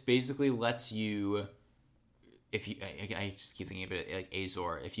 this basically lets you... If you, I just keep thinking of it like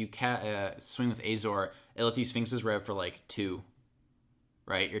Azor. If you swing with Azor, it lets you Sphinx's Rev for like 2,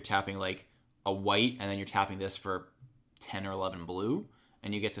 right? You're tapping like a white, and then you're tapping this for 10 or 11 blue,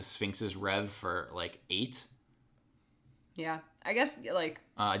 and you get to Sphinx's Rev for like 8. Yeah, I guess like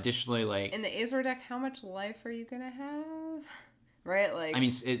additionally, like in the Azor deck, how much life are you gonna have? Right, like I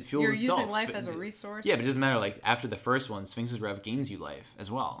mean, it fuels you're itself. using life as a resource. Yeah, but it doesn't matter. Like after the first one, Sphinx's Rev gains you life as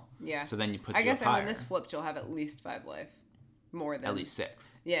well. Yeah. So then you put. I guess when this flips, you'll have at least 5 life, more than at least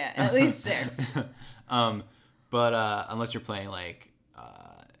 6. Yeah, at least 6. But unless you're playing like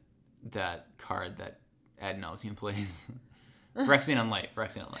that card that Ad Nauseam plays, Phyrexian on life.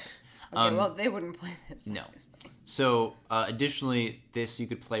 Okay, well, they wouldn't play this. No. So additionally, this you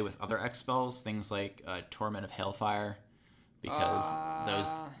could play with other X spells, things like Torment of Hailfire. Because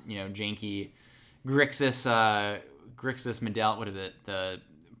those, janky Grixis Medallion, what are the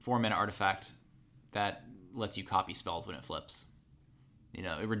 4-mana artifact that lets you copy spells when it flips.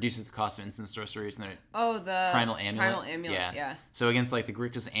 It reduces the cost of instant sorceries. And the Primal Amulet. Primal Amulet, yeah. So against like the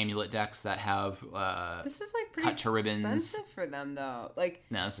Grixis Amulet decks that have this is like pretty cut to ribbons. Expensive for them though. Like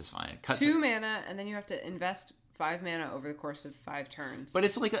no, this is fine. 2 mana, and then you have to invest 5 mana over the course of 5 turns. But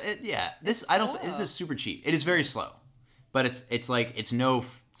it's like this is super cheap. It is very slow. But it's like it's no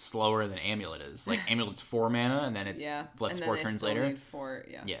slower than Amulet is. Like Amulet's 4 mana and then it flips and then 4 turns later. Need 4,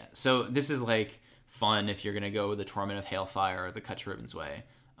 yeah. So this is like fun if you're gonna go with the Torment of Hailfire or the Cut to Ribbons way.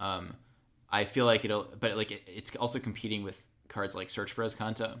 I feel like it's also competing with cards like Search for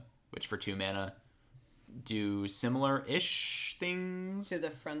Azcanta, which for 2 mana do similar-ish things to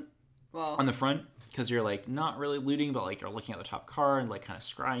the front. Well, on the front. Because you're like not really looting, but like you're looking at the top card and like kind of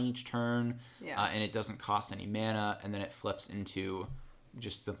scrying each turn, and it doesn't cost any mana, and then it flips into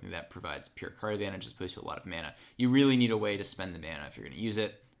just something that provides pure card advantage as opposed to a lot of mana. You really need a way to spend the mana if you're going to use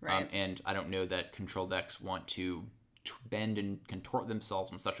it, right? And I don't know that control decks want to bend and contort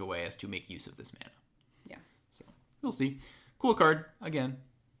themselves in such a way as to make use of this mana. Yeah. So we'll see. Cool card again.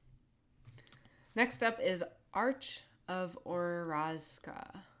 Next up is Arch of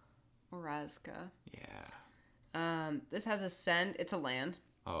Orazca. Yeah. This has Ascend. It's a land.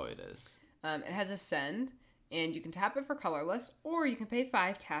 Oh, it is. It has Ascend, and you can tap it for colorless, or you can pay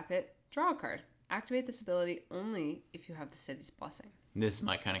 5, tap it, draw a card. Activate this ability only if you have the City's Blessing. This is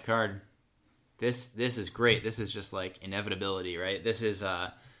my kind of card. This is great. This is just like inevitability, right? This is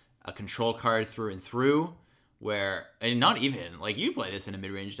a control card through and through. And not even, like, you play this in a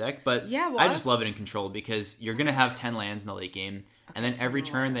mid-range deck, but I just love it in control because you're going to have 10 lands in the late game, and then every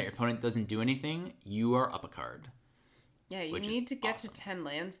turn that your opponent doesn't do anything, you are up a card. Yeah, you need to get to 10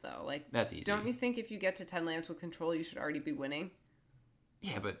 lands, though. Like, that's easy. Don't you think if you get to 10 lands with control, you should already be winning?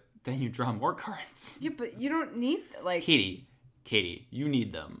 Yeah, but then you draw more cards. Yeah, but you don't need, like... Katie, you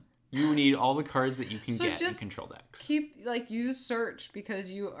need them. You need all the cards that you can get in control decks. Use Search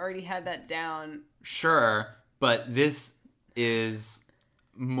because you already had that down. Sure, but this is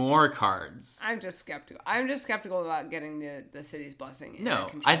more cards. I'm just skeptical about getting the City's Blessing in No,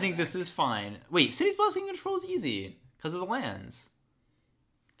 I think this is fine. Wait, City's Blessing control is easy because of the lands.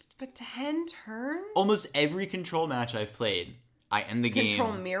 But 10 turns? Almost every control match I've played, I end the game.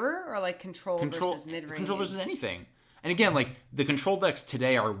 Control mirror or like control versus mid-range? Control versus anything. And again, like, the control decks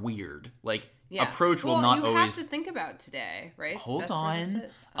today are weird. Like, Approach will not always... you have to think about today, right? Hold on.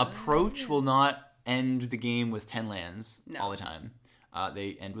 Approach will not end the game with 10 lands all the time.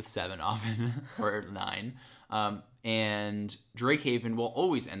 They end with 7 often, or 9. And Drakehaven will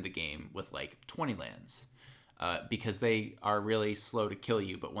always end the game with, like, 20 lands. Because they are really slow to kill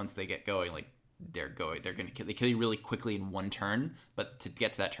you, but once they get going, like, they're going to kill you really quickly in one turn, but to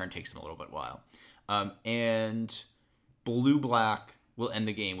get to that turn takes them a little bit while. And Blue-Black will end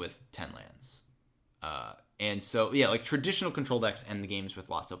the game with 10 lands. And so, like, traditional control decks end the games with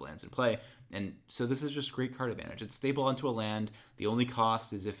lots of lands in play. And so this is just great card advantage. It's stable onto a land. The only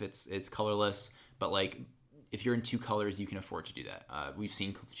cost is if it's colorless. But, like, if you're in 2 colors, you can afford to do that. We've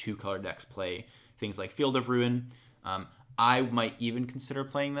seen 2-color decks play things like Field of Ruin. I might even consider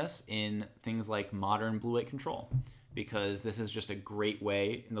playing this in things like modern blue-white control. Because this is just a great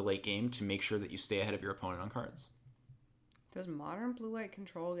way in the late game to make sure that you stay ahead of your opponent on cards. Does modern blue-white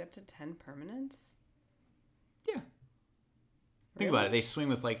control get to 10 permanents? Yeah. Think about it. They swing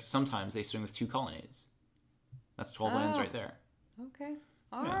with, like, sometimes they swing with 2 colonnades. That's 12 lands right there. Okay.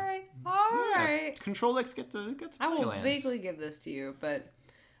 All right. Control decks get to play I will lands. vaguely give this to you, but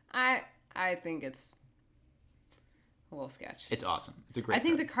I think it's a little sketch. It's awesome. It's a great I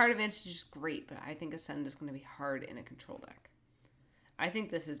think card. the card advantage is great, but I think Ascend is going to be hard in a control deck. I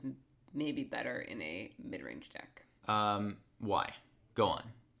think this is maybe better in a mid-range deck. Why? Go on.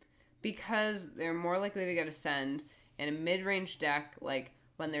 Because they're more likely to get Ascend, and a mid-range deck, like,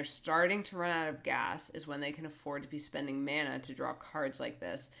 when they're starting to run out of gas is when they can afford to be spending mana to draw cards like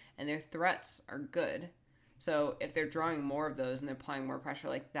this, and their threats are good. So if they're drawing more of those and they're applying more pressure,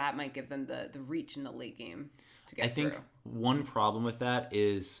 like that might give them the reach in the late game to get through. I think one problem with that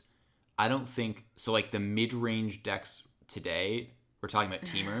is I don't think so. Like the mid-range decks today, we're talking about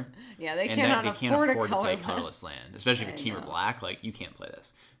Temur. Yeah, they cannot afford to play colorless land, especially if you're Temur Black. Like you can't play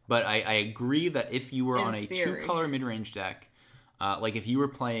this. But I agree that if you were on a 2-color mid-range deck, like if you were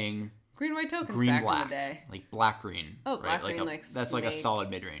playing green white tokens green back black, in the day, like black green, black green, like that's like a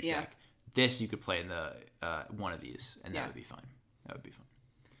solid mid-range deck. This you could play in the one of these, and that would be fine. That would be fun.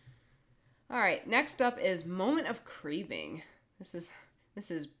 All right, next up is Moment of Craving. This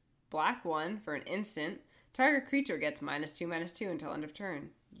is black 1 for an instant. Target creature gets -2/-2 until end of turn.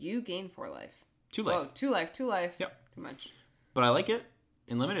 You gain 4 life. 2 life. Oh, 2 life. 2 life. Yep. Too much. But I like it.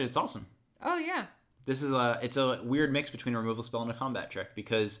 In limited, it's awesome. Oh yeah. This is it's a weird mix between a removal spell and a combat trick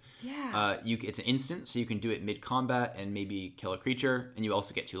because it's an instant, so you can do it mid-combat and maybe kill a creature, and you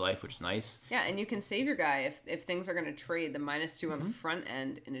also get 2 life, which is nice. Yeah, and you can save your guy if things are going to trade. The -2 on the front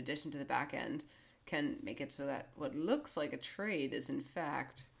end, in addition to the back end, can make it so that what looks like a trade is in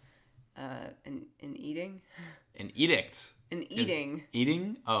fact an eating. An edict. An eating.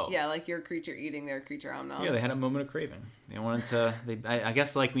 Eating? Oh. Yeah, like your creature eating their creature. I'm not. Yeah, they had a moment of craving. They wanted to. I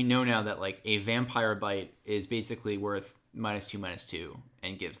guess like we know now that like a vampire bite is basically worth -2/-2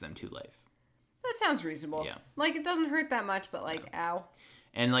 and gives them 2 life. That sounds reasonable. Yeah. Like it doesn't hurt that much, but like ow.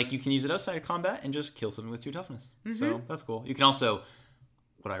 And like you can use it outside of combat and just kill something with 2 toughness. So that's cool. You can also,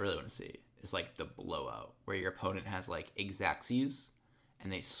 what I really want to see is like the blowout where your opponent has like Xaxes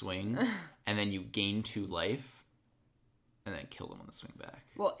and they swing and then you gain 2 life. And then kill them on the swing back.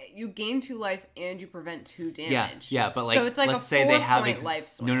 Well, you gain 2 life and you prevent 2 damage. Yeah, but like, so it's like let's a say they have life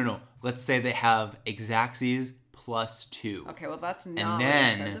swing. No. Let's say they have Xaxes +2. Okay, well that's not what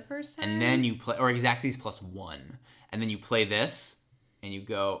I said the first time. And then you play, or Xaxes +1, and then you play this, and you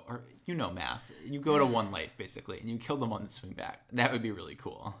go, or you know math, you go to 1 life basically, and you kill them on the swing back. That would be really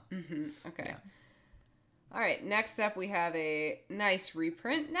cool. Okay. Yeah. All right, next up we have a nice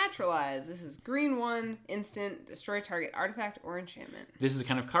reprint, Naturalize. This is green 1, instant, destroy target artifact or enchantment. This is a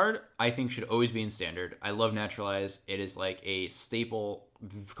kind of card I think should always be in standard. I love Naturalize. It is like a staple,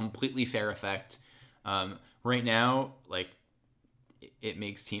 completely fair effect. Right now, like, it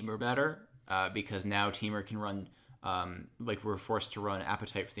makes Temur better because now Temur can run, like we're forced to run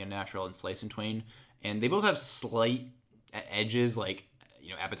Appetite for the Unnatural and Slice in Twain, and they both have slight edges, like,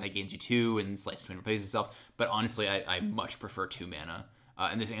 Appetite gains you 2 and Slice Twin replaces itself. But honestly, I much prefer 2 mana.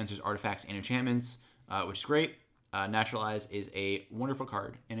 And this answers artifacts and enchantments, which is great. Naturalize is a wonderful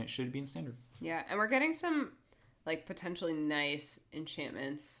card, and it should be in standard. Yeah, and we're getting some like potentially nice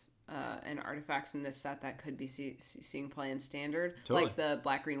enchantments and artifacts in this set that could be seeing play in standard. Totally. Like the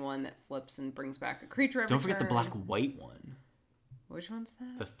black-green one that flips and brings back a creature every Don't forget the black-white one. Which one's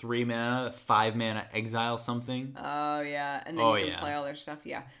that? The 3 mana, 5 mana exile something. Oh yeah, and then you can play all their stuff.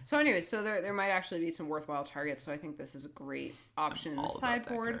 Yeah. So anyways, so there might actually be some worthwhile targets. So I think this is a great option in the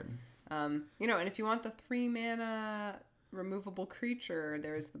sideboard. And if you want the 3 mana removable creature,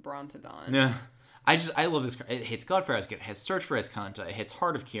 there's the Brontodon. Yeah. I love this card. It hits Godfar's Gift, it hits Search for Azcanta, it hits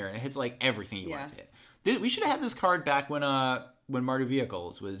Heart of Kiran, it hits like everything you want to hit. We should have had this card back when Mardu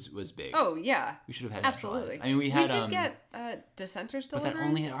Vehicles was big. Oh yeah, we should have had absolutely. I mean, we did get Dissenters Deliverance, but that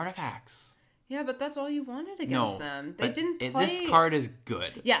only had artifacts. Yeah, but that's all you wanted against them. They didn't play. This card is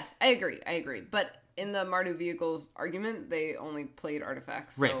good. Yes, I agree. But in the Mardu Vehicles argument, they only played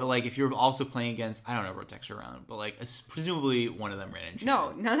artifacts. Right, but like if you're also playing against, I don't know, Rotex around, but like presumably one of them ran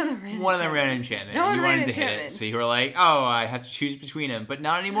enchantment. No, none of them ran. One of them ran enchantment. No one you ran wanted to hit it, so you were like, oh, I have to choose between them, but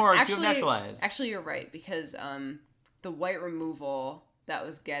not anymore. Because you have Naturalize. Actually, you're right because the white removal that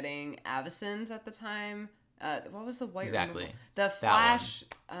was getting Avacyn's at the time. What was the white removal? The flash.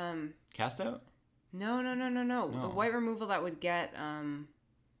 Cast out? No. The white removal that would get.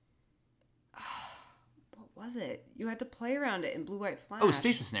 What was it? You had to play around it in blue-white flash. Oh,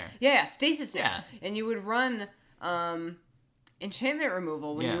 Stasis Snare. Yeah, Stasis Snare. Yeah. And you would run enchantment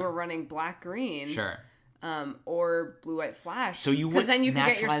removal when you were running black-green. Sure. Or blue-white flash. So you would then you could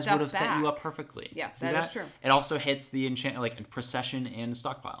get your stuff would have set you up perfectly. Yeah, that is true. It also hits the enchant like Procession and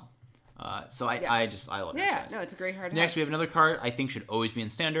Stockpile. So I love it. Yeah, no, it's a great card. Next, we have another card I think should always be in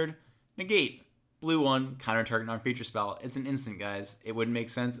standard. Negate. Blue 1, counter target non-creature spell. It's an instant, guys. It wouldn't make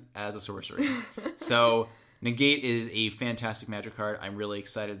sense as a sorcery. So Negate is a fantastic Magic card. I'm really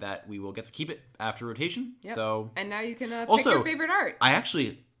excited that we will get to keep it after rotation. Yep. So and now you can pick your favorite art.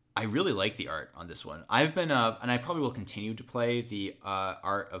 I really like the art on this one. I've been and I probably will continue to play the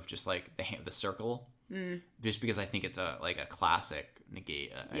art of just like the circle, just because I think it's a classic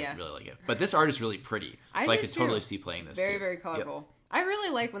Negate. I really like it. But this art is really pretty, so I could totally see playing this. Very colorful. Yep. I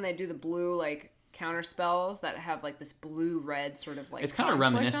really like when they do the blue counter spells that have like this blue-red sort of like. It's kind of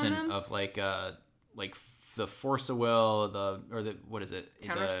reminiscent of like the Force of Will, what is it?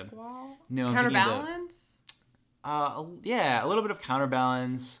 Counter Squall? No, Counterbalance? Yeah, a little bit of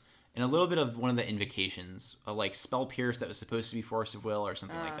Counterbalance and a little bit of one of the invocations, like Spell Pierce that was supposed to be Force of Will or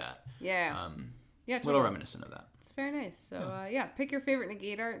something like that. Yeah. Yeah, totally. A little reminiscent of that. It's very nice. So, pick your favorite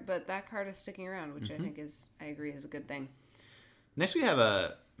negate art, but that card is sticking around, which I think I agree is a good thing. Next we have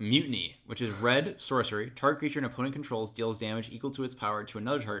a Mutiny, which is red sorcery. Target creature an opponent controls deals damage equal to its power to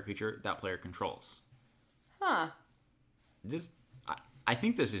another target creature that player controls. Huh. I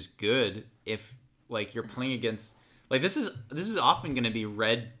think this is good if like you're playing against like this is often going to be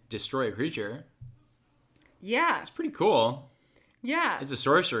red destroy a creature. Yeah. It's pretty cool. Yeah. It's a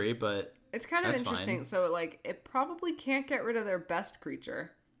sorcery, but it's kind of interesting. Fine. So like it probably can't get rid of their best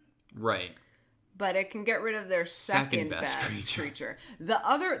creature. Right. But it can get rid of their second best creature. The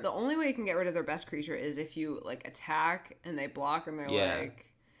only way it can get rid of their best creature is if you like attack and they block and they're like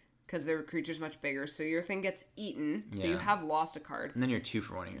because their creature's much bigger, so your thing gets eaten, so you have lost a card. And then you're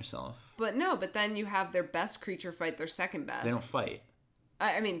 2-for-1ing yourself. But then you have their best creature fight their second best. They don't fight.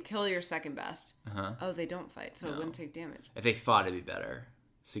 I mean, kill your second best. Uh-huh. Oh, they don't fight, so it wouldn't take damage. If they fought, it'd be better.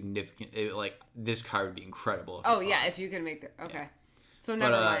 Like, this card would be incredible. If you can make the... Okay. Yeah. So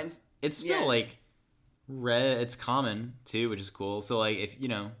never mind. It's still, like, red. It's common, too, which is cool. So, like, if,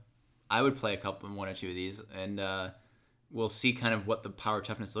 I would play one or two of these, and, we'll see kind of what the power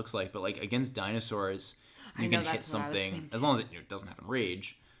toughness looks like, but like against dinosaurs, you can hit something as long as it doesn't have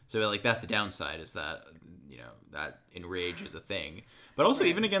enrage. So like that's the downside is that that enrage is a thing. But also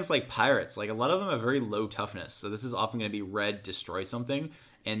even against like pirates, like a lot of them have very low toughness. So this is often going to be red destroy something,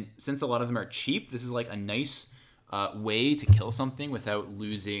 and since a lot of them are cheap, this is like a nice way to kill something without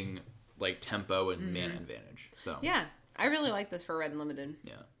losing like tempo and mana advantage. So yeah, I really like this for red and limited.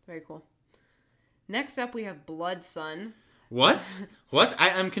 Yeah, very cool. Next up, we have Blood Sun. What? What?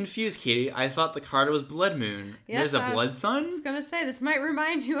 I'm confused, Katie. I thought the card was Blood Moon. Yes, there's a Blood Sun? I was going to say, this might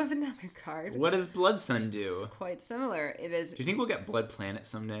remind you of another card. What does Blood Sun do? It's quite similar. It is... Do you think we'll get Blood Planet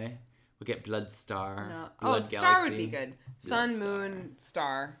someday? We'll get Blood Star? No. Blood Star Galaxy? would be good. Sun, Moon,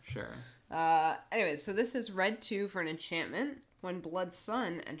 Star. Sure. Anyways, so this is red 2 for an enchantment. When Blood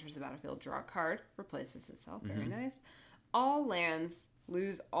Sun enters the battlefield, draw a card, replaces itself. Very nice. All lands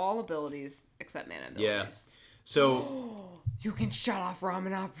lose all abilities except mana abilities. Yeah. So you can shut off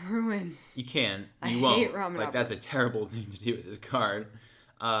Ramunap Ruins. You can. I won't. hate Ramunap. Like that's a terrible thing to do with this card.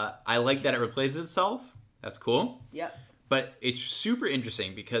 I like that it replaces itself. That's cool. Yep. But it's super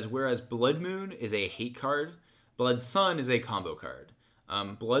interesting because whereas Blood Moon is a hate card, Blood Sun is a combo card.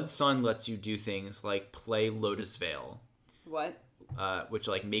 Blood Sun lets you do things like play Lotus Veil. What? Which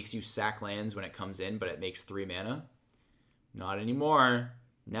like makes you sack lands when it comes in, but it makes 3 mana. Not anymore.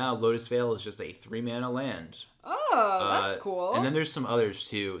 Now Lotus Veil is just a 3 mana land. Oh, that's cool. And then there's some others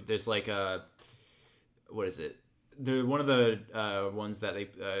too. There's like what is it? They're one of the ones that they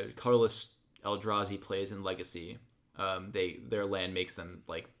colorless Eldrazi plays in Legacy. Their land makes them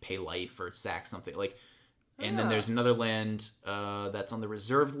like pay life or sack something like. And then there's another land that's on the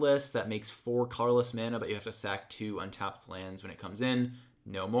reserved list that makes 4 colorless mana, but you have to sack 2 untapped lands when it comes in.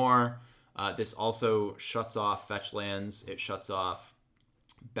 No more. This also shuts off fetch lands. It shuts off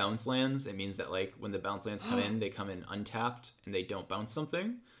bounce lands. It means that like when the bounce lands come in, they come in untapped and they don't bounce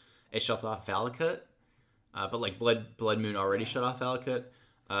something. It shuts off Valakut. But like Blood Moon already shut off Valakut.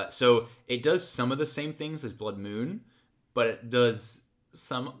 So it does some of the same things as Blood Moon, but it does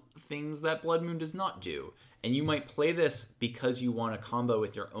some things that Blood Moon does not do. And you might play this because you want a combo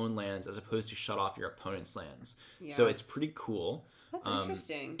with your own lands as opposed to shut off your opponent's lands. Yeah. So it's pretty cool. That's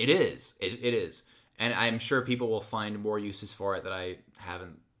interesting. It is. It is. And I'm sure people will find more uses for it that I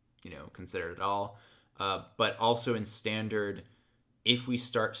haven't, considered at all. But also in Standard, if we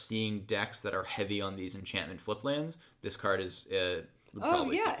start seeing decks that are heavy on these enchantment flip lands, this card is would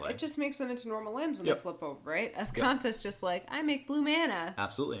probably play. It just makes them into normal lands when they flip over, right? Azkanta's just like, I make blue mana.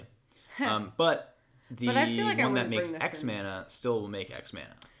 Absolutely. But I feel like one that makes X mana still will make X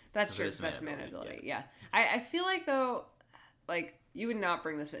mana. That's true. That's mana ability. Yeah. I feel like though, like you would not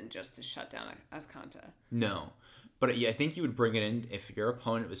bring this in just to shut down Azkanta. No, but I think you would bring it in if your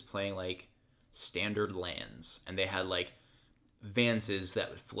opponent was playing like standard lands and they had like Vances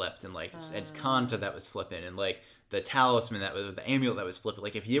that flipped and like Azkanta that was flipping and like the Talisman that was the Amulet that was flipping.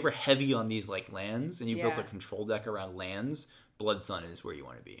 Like if you were heavy on these like lands and you built a control deck around lands, Blood Sun is where you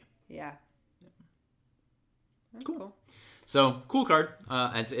want to be. Yeah. That's cool. So, cool card.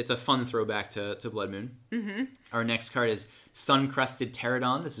 It's a fun throwback to Blood Moon. Mm-hmm. Our next card is Sun-Crested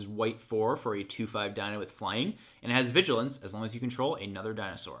Pterodon. This is white 4 for a 2/5 dino with flying, and it has Vigilance as long as you control another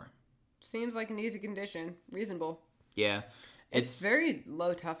dinosaur. Seems like an easy condition. Reasonable. Yeah. It's very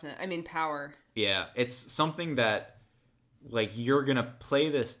low toughness. I mean, power. Yeah. It's something that, like, you're going to play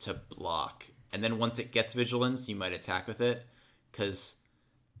this to block. And then once it gets vigilance, you might attack with it.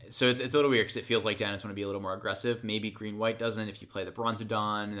 So it's a little weird because it feels like Dinos want to be a little more aggressive. Maybe green-white doesn't if you play the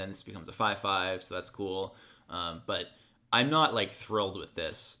Brontodon, and then this becomes a 5/5, so that's cool. But I'm not, like, thrilled with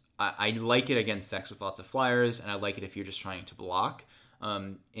this. I like it against decks with lots of flyers, and I like it if you're just trying to block.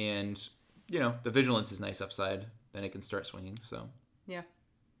 And, you know, the vigilance is nice upside. Then it can start swinging, so. Yeah.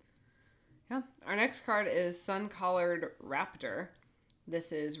 Yeah. Our next card is Sun-Collared Raptor.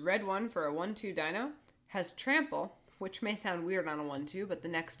 This is red 1 for a 1/2 dino. Has Trample, which may sound weird on a 1/2, but the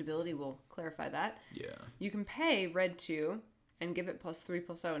next ability will clarify that. Yeah. You can pay red 2 and give it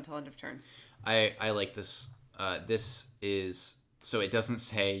 +3/+0 until end of turn. I like this. This is... So it doesn't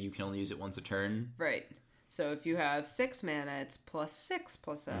say you can only use it once a turn. Right. So if you have 6 mana, it's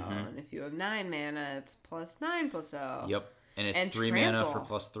 +6/+0. Mm-hmm. And if you have 9 mana, it's +9/+0. Yep. And it's 3 Trample. mana for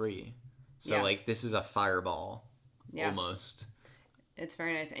 +3. So, Yeah. like, this is a fireball. Yeah. Almost. It's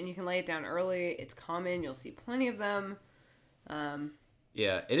very nice. And you can lay it down early. It's common. You'll see plenty of them.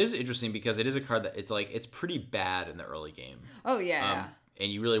 Yeah, it is interesting because it is a card that it's pretty bad in the early game. Oh, yeah.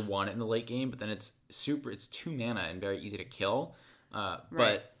 And you really want it in the late game, but then it's 2 mana and very easy to kill. Right.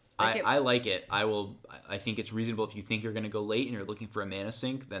 But Like I like it. I think it's reasonable if you think you're going to go late and you're looking for a mana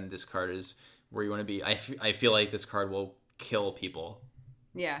sink, then this card is where you want to be. I feel like this card will kill people.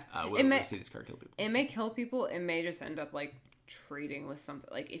 Yeah. We'll see this card kill people. It may kill people. It may just end up, like, trading with something.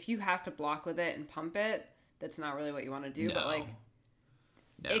 Like, if you have to block with it and pump it, that's not really what you want to do. No. But, like...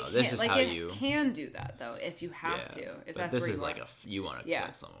 No, this is like how you... It can do that, though, if you have to. If that's this where is you like want. you want to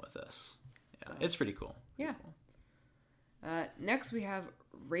kill someone with this. Yeah, So. it's pretty cool. Yeah. Next, we have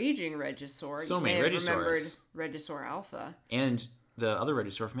Raging Regisaur. So you many may have Regisaurs. remembered Regisaur Alpha. And the other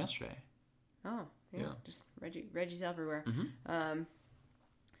Regisaur from yesterday. Oh, yeah. Just Regis everywhere. Mm-hmm.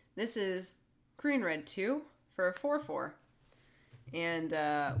 This is green red 2 for a 4/4. And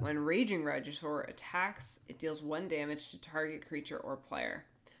when Raging Regisaur attacks, it deals 1 damage to target creature or player.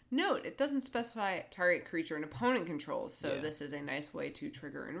 Note, it doesn't specify target creature and opponent controls, so this is a nice way to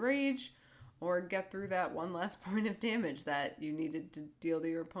trigger Enrage or get through that one last point of damage that you needed to deal to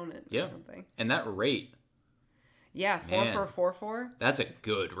your opponent or something. And that rate. Yeah, 4/4/4/4. That's a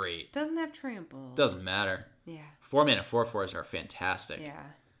good rate. Doesn't have trample. Doesn't matter. Yeah. 4 mana 4/4s are fantastic. Yeah.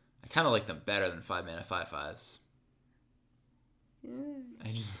 I kind of like them better than 5 mana 5/5s.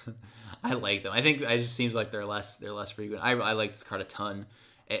 Yeah. I like them. I think it just seems like they're less frequent. I like this card a ton.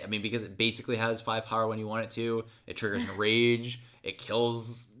 I mean, because it basically has 5 power when you want it to. It triggers Enrage. It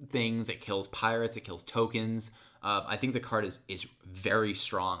kills things. It kills pirates. It kills tokens. I think the card is very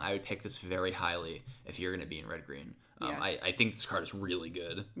strong. I would pick this very highly if you're going to be in red-green. I think this card is really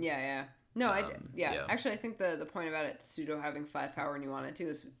good. Yeah. No, Actually, I think the point about it pseudo having 5 power when you want it to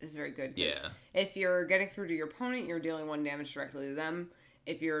is very good. Yeah. If you're getting through to your opponent, you're dealing 1 damage directly to them.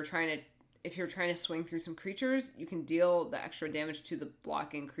 If you're trying to swing through some creatures, you can deal the extra damage to the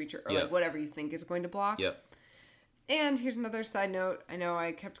blocking creature or like whatever you think is going to block. Yep. And here's another side note. I know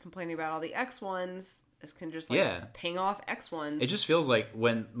I kept complaining about all the X1s. This can just ping off X1s. It just feels like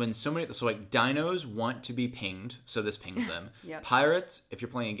when so many dinos want to be pinged, so this pings them. Yep. Pirates, if you're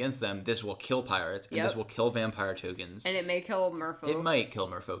playing against them, this will kill pirates, and this will kill vampire tokens. And it may kill merfolk. It might kill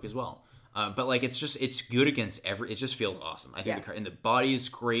merfolk as well. But like it's good against it just feels awesome. I think the card and the body is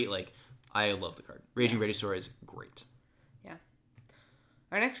great. Like I love the card. Raging Regisaur is great. Yeah.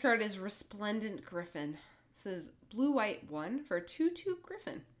 Our next card is Resplendent Griffin. This is blue-white 1 for a 2/2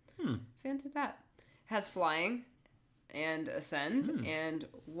 Griffin. Fancy that. Has flying and ascend, and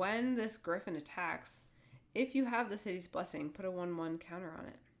when this griffin attacks, if you have the city's blessing, put a 1/1 counter on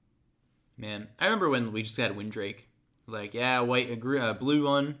it. Man, I remember when we just had Windrake. Like,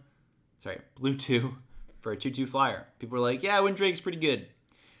 blue 2 for a 2/2 flyer. People were like, yeah, Windrake's pretty good.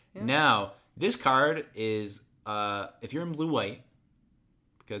 Yeah. Now, this card is, if you're in blue-white,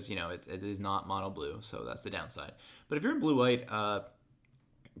 because, it is not mono blue, so that's the downside. But if you're in blue-white,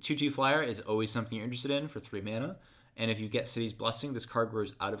 2/2 flyer is always something you're interested in for 3 mana. And if you get City's Blessing, this card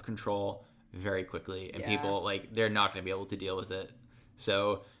grows out of control very quickly. And people, they're not going to be able to deal with it.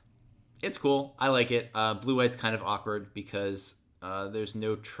 So, it's cool. I like it. Blue-white's kind of awkward because there's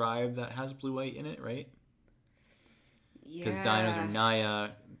no tribe that has blue-white in it, right? Yeah. Because dinos are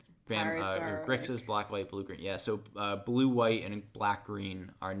Naya, Grixis, black-white, blue-green. Yeah, so blue-white and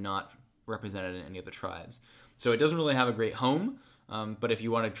black-green are not represented in any of the tribes. So it doesn't really have a great home. But if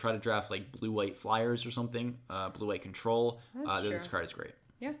you want to try to draft like blue-white flyers or something, blue-white control, this card is great.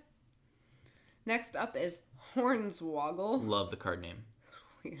 Yeah. Next up is Hornswoggle. Love the card name.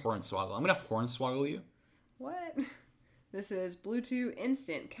 weird. Hornswoggle. I'm going to Hornswoggle you. What? This is blue 2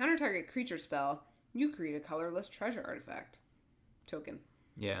 instant. Counter target creature spell. You create a colorless treasure artifact. Token.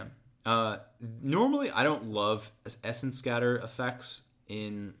 Yeah. Normally, I don't love Essence Scatter effects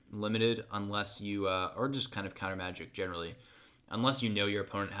in Limited unless you, or just kind of counter magic generally, unless you know your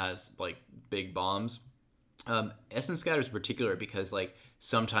opponent has, like, big bombs. Essence Scatter is particular because, like,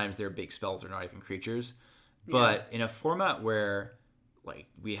 sometimes their big spells are not even creatures. But in a format where, like,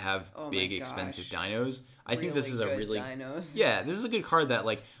 we have big, expensive dinos, I think this is a really... dinos. Yeah, this is a good card that,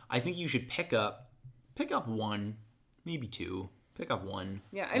 like, I think you should pick up one, maybe two. Pick up one.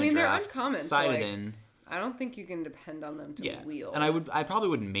 Yeah, I mean, they're uncommon. Side it in. I don't think you can depend on them to wheel. And I probably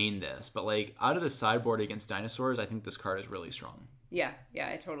wouldn't main this, but, like, out of the sideboard against dinosaurs, I think this card is really strong. Yeah,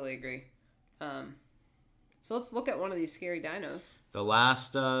 I totally agree. So let's look at one of these scary dinos. The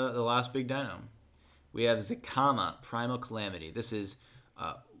last big dino. We have Zakama, Primal Calamity. This is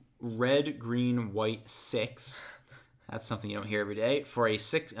red, green, white 6. That's something you don't hear every day. For a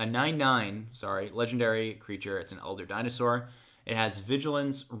 9/9, legendary creature. It's an elder dinosaur. It has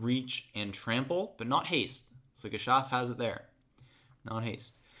Vigilance, Reach, and Trample, but not Haste. So Gishath has it there. Not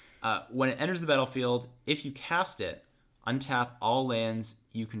Haste. When it enters the battlefield, if you cast it, untap all lands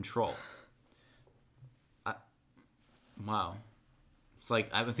you control. Wow. It's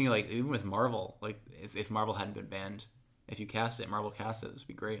like, I would think, like, even with Marvel, like, if Marvel hadn't been banned, if you cast it, Marvel cast it, this would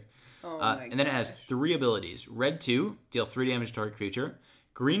be great. And then it has 3 abilities. Red 2, deal 3 damage to target creature.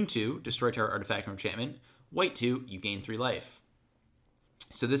 Green 2, destroy target artifact or enchantment. White 2, you gain 3 life.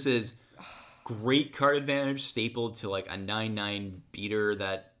 So this is great card advantage, stapled to, like, a 9/9 beater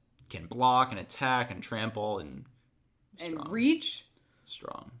that can block and attack and trample and reach.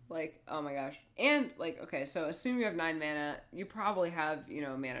 Strong. Like, oh my gosh. And, like, okay, so assume you have 9 mana. You probably have,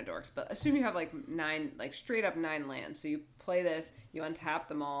 mana dorks, but assume you have, like, 9, like, straight up 9 lands. So you play this, you untap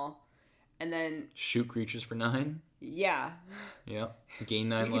them all, and then... shoot creatures for 9? Yeah. Yep. Gain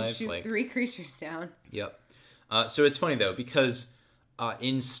 9 you can life. shoot 3 creatures down. Yep. So it's funny, though, because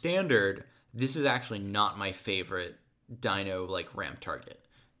in Standard, this is actually not my favorite dino, like, ramp target.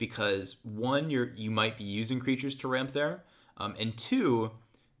 Because, 1, you might be using creatures to ramp there. And 2,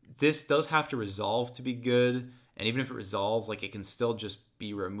 this does have to resolve to be good, and even if it resolves, like, it can still just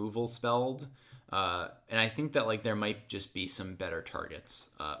be removal spelled. And I think that, like, there might just be some better targets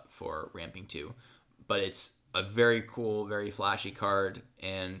for ramping 2. But it's a very cool, very flashy card,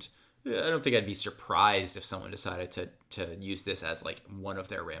 and I don't think I'd be surprised if someone decided to use this as, like, one of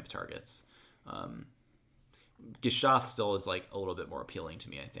their ramp targets. Gishath still is, like, a little bit more appealing to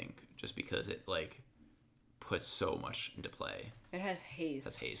me, I think, just because it, like... puts so much into play. It has haste.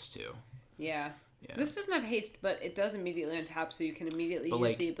 That's haste too. Yeah. This doesn't have haste, but it does immediately untap, so you can immediately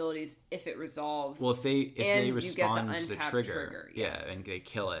use the abilities if it resolves. Well, if they respond to the trigger, yeah, and they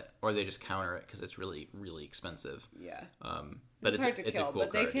kill it, or they just counter it because it's really, really expensive. Yeah. But it's hard to kill, a cool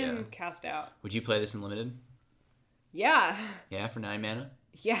but they card, can cast out. Would you play this in Limited? Yeah. Yeah, for 9 mana?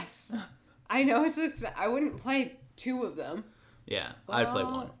 Yes. I know it's expensive. I wouldn't play 2 of them. Yeah, I'd play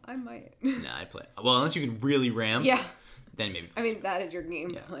 1. I might. Nah, I'd play. Well, unless you can really ramp. Yeah. Then maybe. I mean, that is your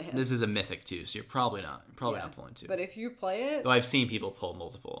game plan. This is a mythic too, so you're probably not pulling 2. But if you play it, though I've seen people pull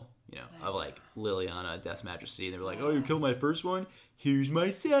multiple, of like Liliana, Death Majesty, and they were like, "Oh, you killed my first one. Here's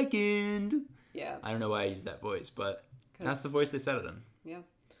my second." Yeah. I don't know why I use that voice, but that's the voice they set it in. Yeah.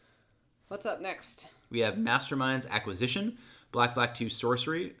 What's up next? We have Mastermind's Acquisition, Black 2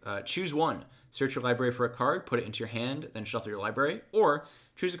 sorcery. Choose one. Search your library for a card, put it into your hand, then shuffle your library, or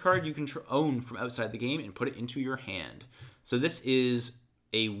choose a card you can own from outside the game and put it into your hand. So this is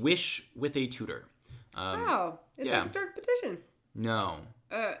a wish with a tutor. Wow, it's like a Dark Petition. No.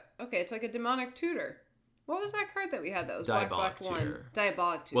 Okay, it's like a demonic tutor. What was that card that we had that was Diabolic black tutor. 1?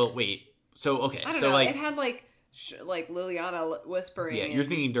 Diabolic tutor. Well, wait. So okay, I don't so know. like it had like Liliana whispering. Yeah, you're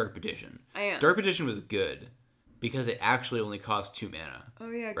thinking Dark Petition. I am. Dark Petition was good because it actually only cost 2 mana.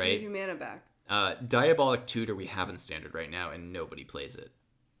 Oh yeah, it right? gave you mana back. Diabolic Tutor we have in Standard right now, and nobody plays it.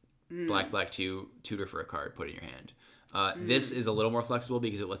 Black 2 tutor for a card, put it in your hand. This is a little more flexible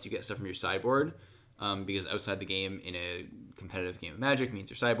because it lets you get stuff from your sideboard. Because outside the game, in a competitive game of Magic, means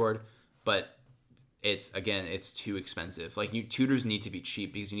your sideboard. But it's too expensive. Like, tutors need to be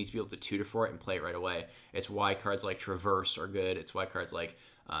cheap because you need to be able to tutor for it and play it right away. It's why cards like Traverse are good. It's why cards like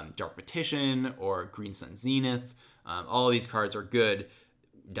Dark Petition or Green Sun Zenith, all of these cards are good.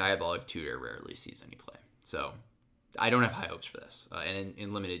 Diabolic Tutor rarely sees any play. So I don't have high hopes for this. And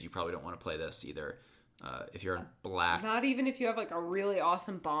in Limited, you probably don't want to play this either if you're in black. Not even if you have like a really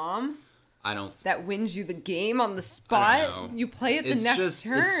awesome bomb. That wins you the game on the spot. You play it the next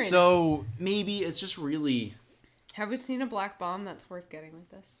turn. So maybe it's just really Have we seen a black bomb that's worth getting with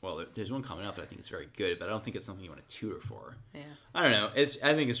this? Well, there's one coming up that I think is very good, but I don't think it's something you want to tutor for. Yeah. I don't know.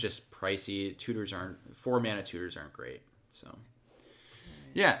 I think it's just pricey. 4-mana tutors aren't great. So,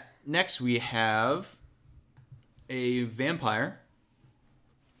 yeah. Next we have a vampire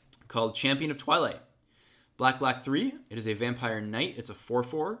called Champion of Twilight. Black 3. It is a vampire knight. It's a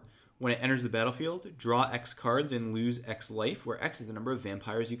 4/4. When it enters the battlefield, draw X cards and lose X life, where X is the number of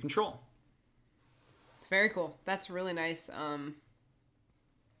vampires you control. It's very cool. That's really nice.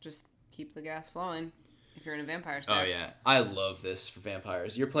 Just keep the gas flowing if you're in a vampire stack. Oh yeah, I love this for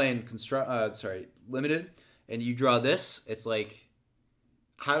vampires. You're playing limited, and you draw this. It's like,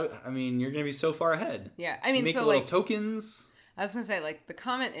 you're gonna be so far ahead. Yeah, I mean, you make so the little tokens. I was gonna say, like, the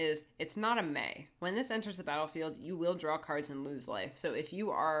comment is, it's not a may. When this enters the battlefield, you will draw cards and lose life. So if you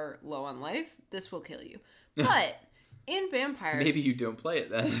are low on life, this will kill you. But in vampires, maybe you don't play it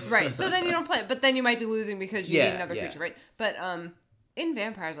then. Right. So then you don't play it, but then you might be losing because you need another creature, right? But in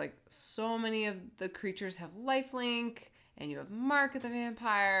vampires, like, so many of the creatures have lifelink, and you have Mark of the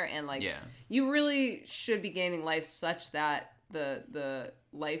Vampire, and like, you really should be gaining life such that the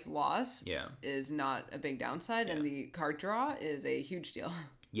life loss is not a big downside, and the card draw is a huge deal.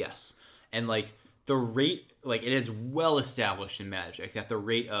 Yes. And like the rate, like, it is well established in Magic that the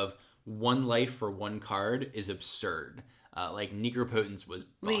rate of 1 life for 1 card is absurd. Like Necropotence was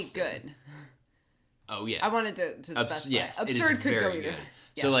busted. Good. Oh yeah. I wanted to specify. Yes, absurd could go either. Good.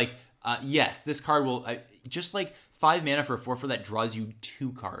 Yes. So like, yes, this card will just like 5 mana for a 4/4 that draws you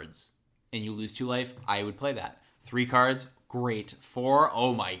 2 cards and you lose 2 life. I would play that. 3 cards, great. 4,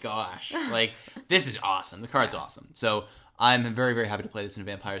 oh my gosh, like this is awesome. The card's awesome. So I'm very, very happy to play this in a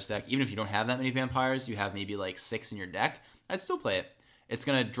Vampires deck. Even if you don't have that many vampires, you have maybe like 6 in your deck, I'd still play it. It's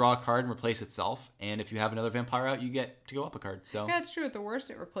going to draw a card and replace itself. And if you have another vampire out, you get to go up a card. So yeah, it's true. At the worst,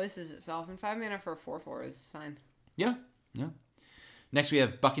 it replaces itself. And 5 mana for a 4/4 is fine. Yeah. Next, we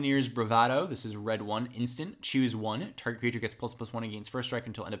have Buccaneers Bravado. This is red 1 instant. Choose 1. Target creature gets ++1 and gains first strike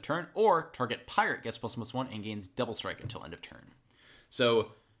until end of turn. Or target pirate gets ++1 and gains double strike until end of turn.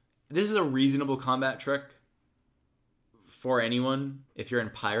 So this is a reasonable combat trick for anyone. If you're in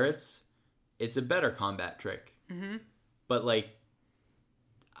pirates, it's a better combat trick. Mm-hmm. But like,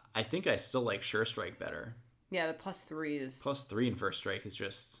 I think I still like Sure Strike better. Yeah, the +3 is... +3 in first strike is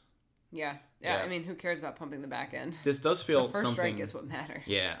just... Yeah. I mean, who cares about pumping the back end? This does feel the first something... strike is what matters.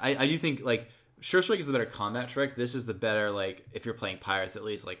 Yeah, I do think, like, Sure Strike is the better combat trick. This is the better, like, if you're playing pirates, at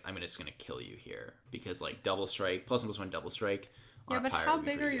least, like, I'm just going to kill you here. Because, like, double strike, +1/+1 double strike on a pirate. Yeah, but how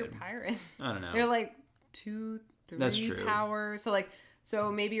big are your pirates? I don't know. They're, like, 2-3 power. So, like...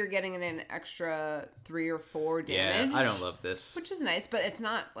 So maybe you're getting an extra 3 or 4 damage. Yeah, I don't love this. Which is nice, but it's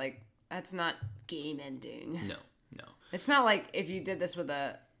not like that's not game ending. No. It's not like if you did this with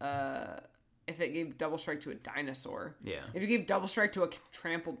if it gave double strike to a dinosaur. Yeah. If you gave double strike to a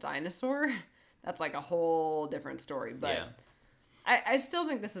trampled dinosaur, that's like a whole different story. But I still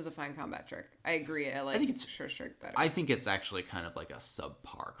think this is a fine combat trick. I agree. I think it's Sure Strike better. I think it's actually kind of like a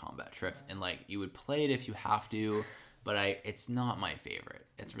subpar combat trick, and like you would play it if you have to. But it's not my favorite.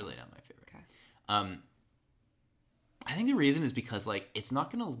 It's really not my favorite. Okay. I think the reason is because like it's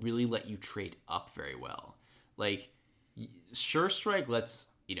not going to really let you trade up very well. Like Sure Strike lets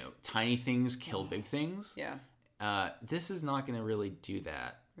tiny things kill big things. Yeah. This is not going to really do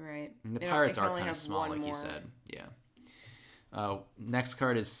that. Right. And the pirates are kind of small, like you said. Yeah. Next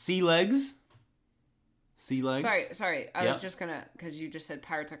card is Sea Legs. Sea Legs. Sorry. I was just gonna, because you just said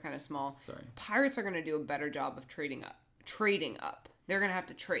pirates are kind of small. Sorry. Pirates are gonna do a better job of trading up. They're gonna have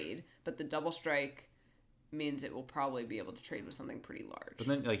to trade, but the double strike means it will probably be able to trade with something pretty large. But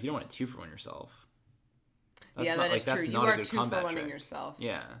then, like, you don't want to 2-for-1 yourself. That is true. You are 2-for-1ing yourself.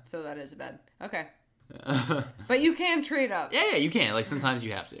 Yeah. So that is bad. Okay. But you can trade up. Yeah, you can. Like, sometimes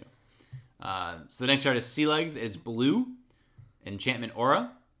you have to. So the next card is Sea Legs. It's blue. Enchantment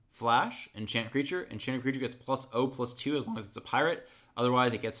Aura. Flash. Enchant creature. Enchanted creature gets +0/+2 as long as it's a pirate.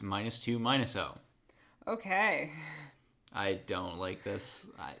 Otherwise, it gets -2/-0. Okay. I don't like this.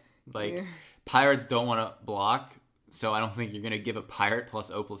 Pirates don't want to block, so I don't think you're going to give a pirate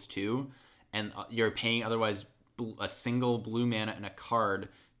 +0/+2, and you're paying otherwise a single blue mana and a card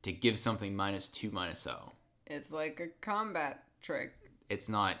to give something -2/-0. It's like a combat trick. It's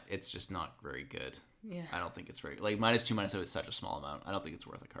not. It's just not very good. Yeah. I don't think it's very... Like, -2/-0 is such a small amount. I don't think it's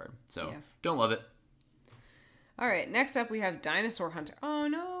worth a card. So, don't love it. All right, next up we have Dinosaur Hunter. Oh,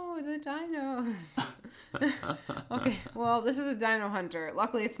 no, the dinos. Okay, well, this is a Dino Hunter.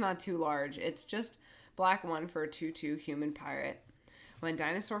 Luckily, it's not too large. It's just black 1 for a 2/2 human pirate. When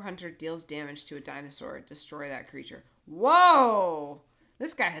Dinosaur Hunter deals damage to a dinosaur, destroy that creature. Whoa!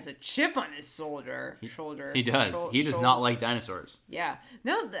 This guy has a chip on his shoulder. He does. He does not like dinosaurs. Yeah.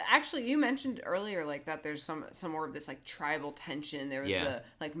 No, actually, you mentioned earlier like that there's some more of this like tribal tension. There was the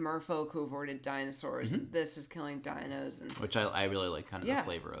like merfolk who avoided dinosaurs. This is killing dinos. Which I really like kind of the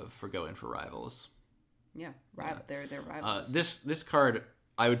flavor of for going for rivals. Yeah. They're rivals. This card,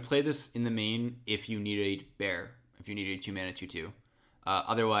 I would play this in the main if you need a bear. If you need a 2-mana 2/2.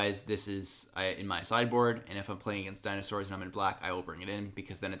 Otherwise, this is in my sideboard, and if I'm playing against dinosaurs and I'm in black, I will bring it in,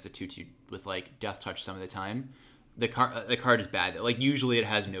 because then it's a 2/2 with like Death Touch some of the time. The card is bad. Like, usually it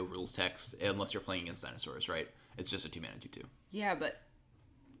has no rules text unless you're playing against dinosaurs, right? It's just a 2-mana 2/2. Yeah, but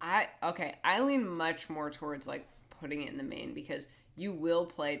I lean much more towards like putting it in the main, because you will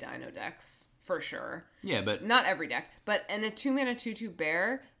play dino decks for sure. Yeah, but not every deck. But and a 2-mana 2/2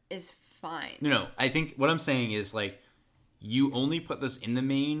 bear is fine. No. I think what I'm saying is like, you only put this in the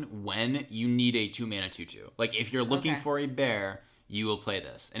main when you need a 2-mana 2/2. Like, if you're looking for a bear, you will play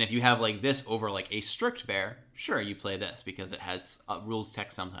this. And if you have like this over like a strict bear, sure, you play this because it has rules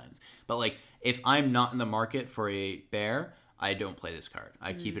text sometimes. But like, if I'm not in the market for a bear, I don't play this card.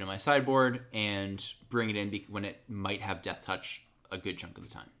 I keep it in my sideboard and bring it in when it might have Death Touch a good chunk of the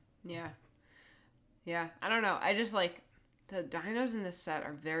time. Yeah. I don't know. I just like the dinos in this set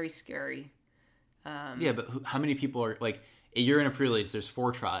are very scary. Yeah, but how many people are like? You're in a pre-release. There's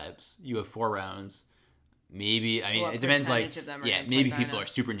 4 tribes. You have 4 rounds. Maybe it depends. Like, maybe people are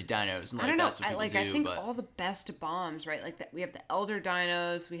super into dinos. And, I don't know. I think all the best bombs, right? Like that, we have the elder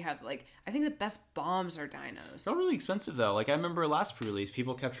dinos. We have like I think the best bombs are dinos. They're really expensive though. Like I remember last pre-release,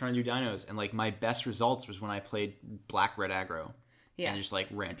 people kept trying to do dinos, and like my best results was when I played black red aggro. Yeah. And just like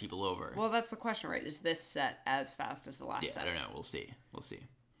ran people over. Well, that's the question, right? Is this set as fast as the last set? I don't know. We'll see.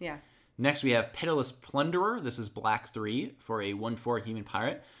 Yeah. Next, we have Pitiless Plunderer. This is black 3 for a 1/4 human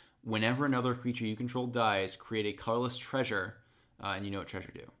pirate. Whenever another creature you control dies, create a colorless treasure, and you know what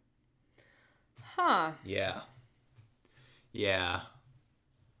treasure do. Huh. Yeah.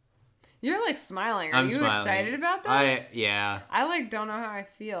 You're like smiling. Are you smiling. Excited about this? I like don't know how I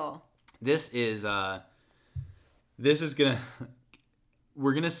feel. This is gonna...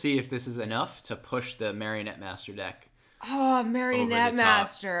 We're gonna see if this is enough to push the Marionette Master deck. Oh, Marionette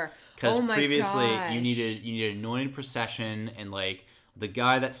Master. Because previously you needed Anointed Procession and like the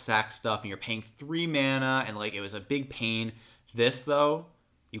guy that sacks stuff, and you're paying 3 mana, and like it was a big pain. This though,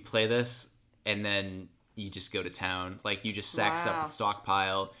 you play this and then you just go to town. Like you just sack stuff with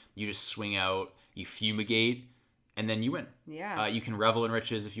stockpile. You just swing out. You fumigate, and then you win. Yeah. You can Revel in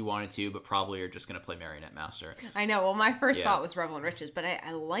Riches if you wanted to, but probably you're just gonna play Marionette Master. I know. Well, my first thought was Revel in Riches, but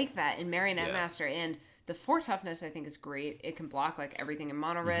I like that in Marionette Master. And the 4 toughness I think is great. It can block like everything in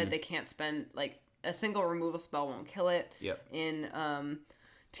mono red. They can't spend like a single removal spell won't kill it. Yep. In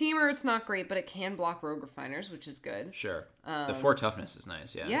Teamer, it's not great, but it can block Rogue Refiners, which is good. Sure. The 4 toughness is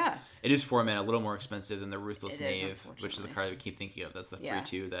nice, yeah. It is 4 mana, a little more expensive than the Ruthless Knave, which is the card that we keep thinking of. That's the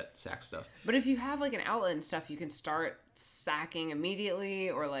 3/2 that sacks stuff. But if you have like an outlet and stuff, you can start sacking immediately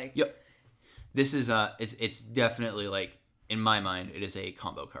or like... Yep. This is, it's definitely like, in my mind, it is a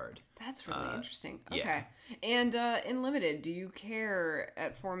combo card. That's really interesting. Okay. Yeah. And in Limited, do you care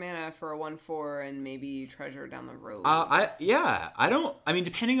at 4 mana for a 1/4 and maybe treasure down the road? I don't. I mean,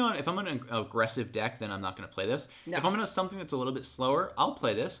 depending on if I'm in an aggressive deck, then I'm not going to play this. No. If I'm in something that's a little bit slower, I'll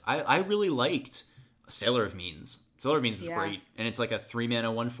play this. I really liked Sailor of Means. Sailor of Means was great, and it's like a 3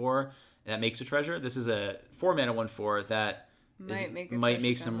 mana 1/4 that makes a treasure. This is a 4 mana 1/4 that might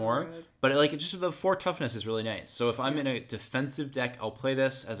make some more, but like just the 4 toughness is really nice. So if I'm in a defensive deck, I'll play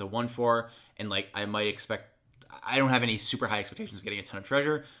this as a 1/4, and like I might expect. I don't have any super high expectations of getting a ton of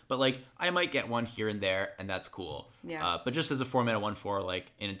treasure, but like I might get one here and there, and that's cool. Yeah. But just as a 4 mana 1/4,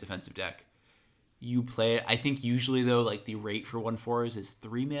 like in a defensive deck, you play it. I think usually though, like the rate for 1/4s is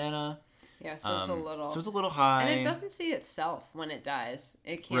 3 mana. Yeah, so it's a little. So it's a little high, and it doesn't see itself when it dies.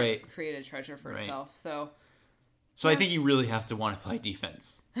 It can't create a treasure for itself. So I think you really have to want to play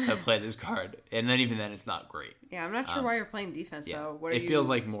defense to play this card, and then even then, it's not great. Yeah, I'm not sure why you're playing defense though. It feels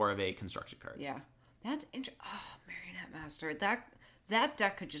like more of a constructed card. Yeah, that's interesting. Oh, Marionette Master, that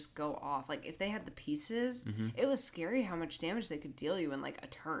deck could just go off. Like if they had the pieces, it was scary how much damage they could deal you in like a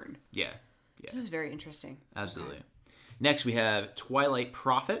turn. Yeah. This is very interesting. Absolutely. Okay. Next, we have Twilight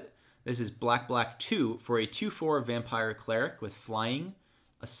Prophet. This is black 2 for a 2/4 vampire cleric with flying,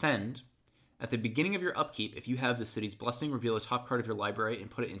 ascend. At the beginning of your upkeep, if you have the city's blessing, reveal a top card of your library and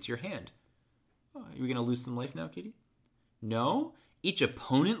put it into your hand. Oh, are we going to lose some life now, Katie? No? Each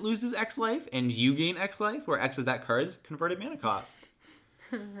opponent loses X life, and you gain X life, where X is that card's converted mana cost.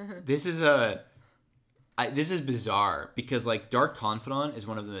 This is bizarre, because like Dark Confidant is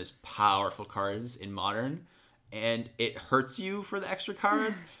one of the most powerful cards in Modern, and it hurts you for the extra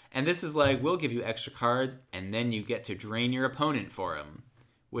cards. And this is like, we'll give you extra cards, and then you get to drain your opponent for them,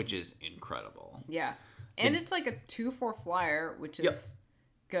 which is incredible. Yeah. And it's like a 2/4 flyer, which is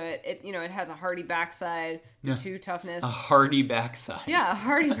good. It it has a hardy backside, the 2 toughness. A hardy backside. Yeah, a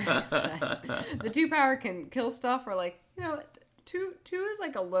hardy backside. The 2 power can kill stuff, or like, 2 is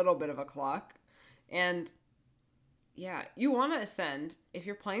like a little bit of a clock. And yeah, you want to ascend. If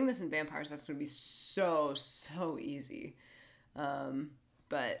you're playing this in Vampires, that's going to be so easy.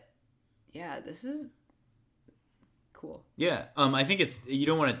 But yeah, this is cool. Yeah, I think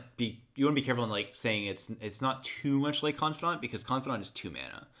you want to be careful in like saying it's not too much like Confidant, because Confidant is 2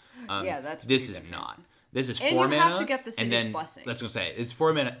 mana. That's this is different. not. This is 4 and mana. You have to get the City's Blessing. That's what I'm saying. It's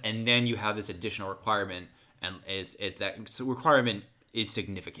 4 mana, and then you have this additional requirement, and it's that requirement is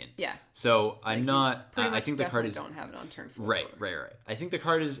significant. Yeah. So I'm not. I think the card is don't have it on turn 4. Right. I think the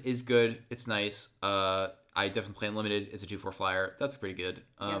card is good. It's nice. I definitely play Unlimited. It's a 2/4 flyer. That's pretty good.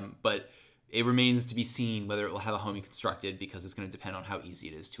 But it remains to be seen whether it will have a home constructed, because it's going to depend on how easy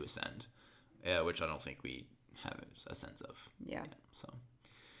it is to ascend, which I don't think we have a sense of. Yeah. So.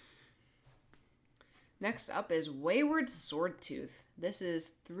 Next up is Wayward Swordtooth. This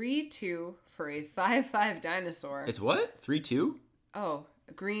is 3/2 for a 5/5 dinosaur. It's what? 3/2? Oh,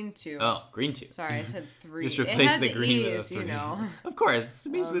 green 2. Oh, green 2. Sorry, I said 3. Just replace the green E's, with a 3. Of course, it's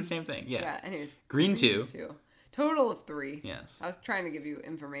basically the same thing. Yeah. Yeah. Anyways, green 2. Total of 3. Yes. I was trying to give you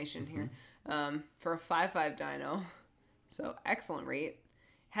information here. For a 5/5 dino, so excellent rate.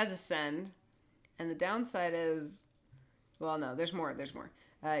 Has Ascend, and the downside is, well, no, there's more.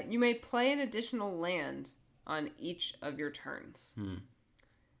 You may play an additional land on each of your turns.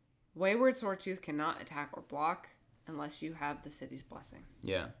 Wayward Swordtooth cannot attack or block unless you have the City's Blessing.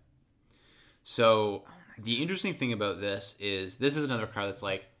 Yeah. So the interesting thing about this is another card that's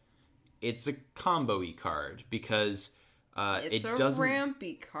like, it's a combo-y card, because it's a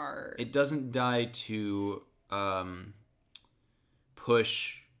rampy card. It doesn't die to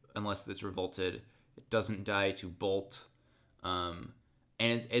push unless it's revolted. It doesn't die to bolt. And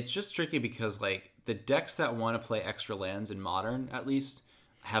it's just tricky because like the decks that want to play extra lands in Modern, at least,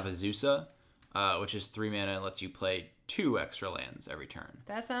 have Azusa, which is 3 mana and lets you play 2 extra lands every turn.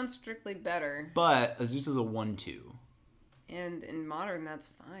 That sounds strictly better. But Azusa's a 1/2. And in Modern, that's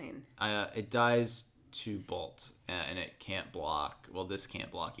fine. It dies to bolt, and it can't block. Well, this can't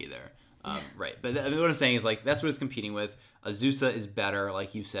block either. Right. But what I'm saying is, like, that's what it's competing with. Azusa is better,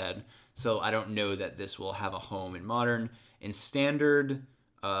 like you said. So I don't know that this will have a home in Modern. In Standard,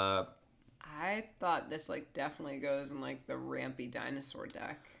 I thought this, like, definitely goes in, like, the rampy dinosaur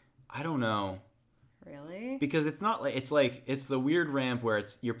deck. I don't know. Really? Because it's not like it's the weird ramp where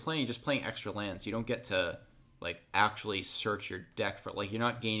you're playing extra lands. You don't get to like actually search your deck for, like, you're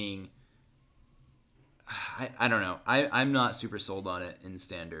not gaining. I don't know. I'm not super sold on it in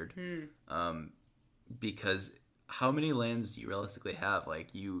Standard. Because how many lands do you realistically have?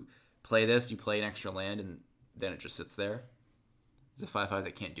 Like, you play this, you play an extra land, and then it just sits there. It's a 5/5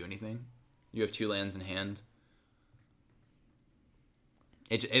 that can't do anything. You have 2 lands in hand.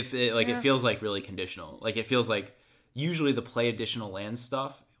 It feels like really conditional. Like, it feels like usually the play additional land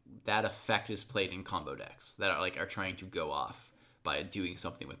stuff, that effect is played in combo decks that are trying to go off by doing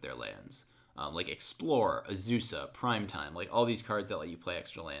something with their lands. Like Explore, Azusa, Primetime, like all these cards that let you play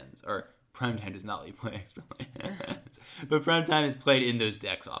extra lands. Or Primetime does not let you play extra lands. But Primetime is played in those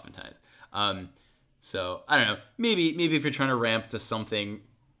decks oftentimes. So, I don't know. Maybe if you're trying to ramp to something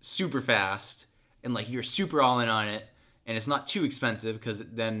super fast and like you're super all in on it, and it's not too expensive because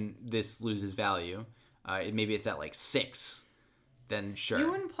then this loses value. Maybe it's at like 6. Then sure. You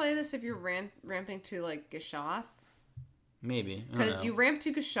wouldn't play this if you're ramping to like Gashoth? Maybe. Because you ramp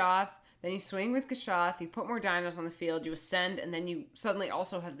to Gashoth, then you swing with Gashoth, you put more dinos on the field, you ascend, and then you suddenly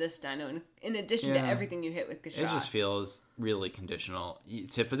also have this dino in addition to everything you hit with Gashoth. It just feels really conditional.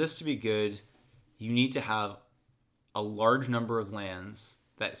 For this to be good, you need to have a large number of lands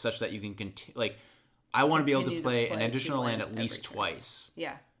such that you can continue. Like, I want to be able to play an additional land at least twice.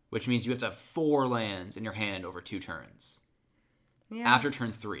 Yeah. Which means you have to have 4 lands in your hand over 2 turns. Yeah. After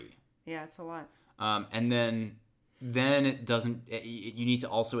turn 3. Yeah, it's a lot. And then it doesn't. You need to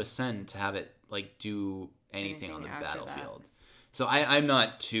also ascend to have it like do anything on the battlefield. So I'm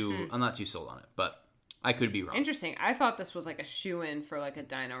not too sold on it, but I could be wrong. Interesting. I thought this was like a shoe-in for like a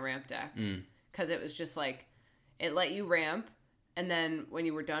dino ramp deck, because it was just like it let you ramp, and then when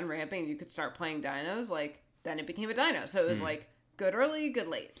you were done ramping, you could start playing dinos. Like, then it became a dino. So it was like good early, good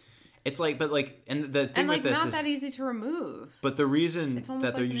late. It's like, but like, and the thing with this not is that easy to remove. But the reason that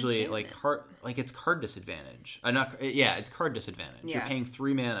they're like usually like it's card disadvantage. It's card disadvantage. Yeah. You're paying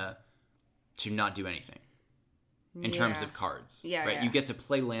 3 mana to not do anything. in terms of cards. Yeah, right? yeah. You get to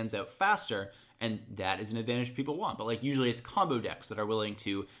play lands out faster, and that is an advantage people want. But like usually it's combo decks that are willing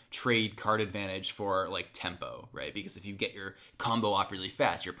to trade card advantage for like tempo, right? Because if you get your combo off really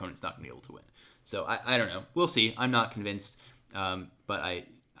fast, your opponent's not going to be able to win. So I don't know. We'll see. I'm not convinced, but I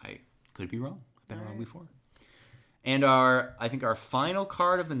could be wrong. I've been wrong before. And I think our final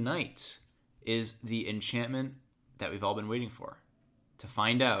card of the night is the enchantment that we've all been waiting for to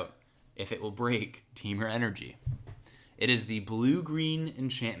find out if it will break Temur Energy. It is the blue-green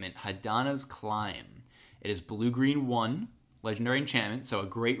enchantment, Hadana's Climb. It is blue-green 1, legendary enchantment, so a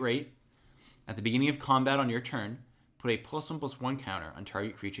great rate. At the beginning of combat on your turn, put a +1/+1 counter on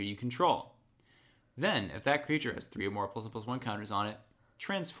target creature you control. Then, if that creature has 3 or more +1/+1 counters on it,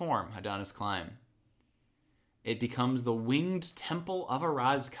 transform Hadana's Climb. It becomes the Winged Temple of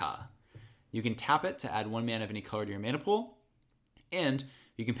Arazka. You can tap it to add 1 mana of any color to your mana pool, and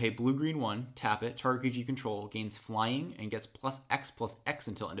you can pay blue-green 1, tap it, target creature you control gains flying and gets +X/+X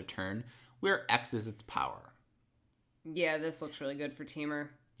until end of turn, where X is its power. Yeah, this looks really good for Temur.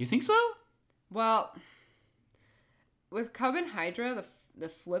 You think so? Well, with Cub and Hydra, the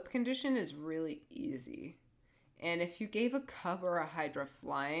flip condition is really easy. And if you gave a Cub or a Hydra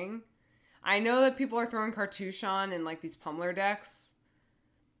flying, I know that people are throwing Cartouche on in like these Pummeler decks,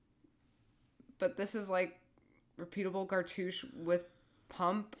 but this is like repeatable Cartouche with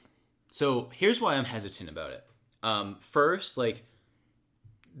Pump. So here's why I'm hesitant about it. First, like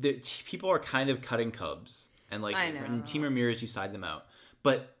people are kind of cutting Cubs, and like in Temur Mirrors you side them out,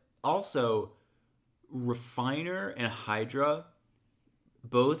 but also Refiner and Hydra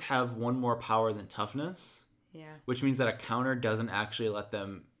both have 1 more power than toughness. Yeah. Which means that a counter doesn't actually let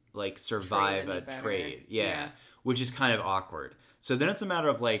them like survive a trade. Yeah. Which is kind of awkward. So then it's a matter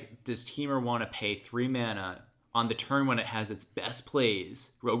of like, does Temur want to pay 3 mana on the turn when it has its best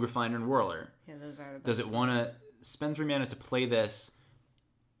plays, Rogue Refiner and Whirler? Yeah, those are the best. Does it want to spend 3 mana to play this?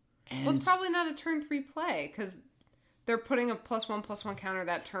 And well, it's probably not a turn 3 play, because they're putting a +1/+1 counter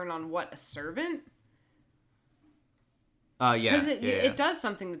that turn on what, a Servant? Yeah. Because it does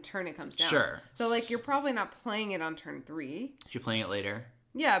something the turn it comes down. Sure. So, like, you're probably not playing it on turn 3. You're playing it later?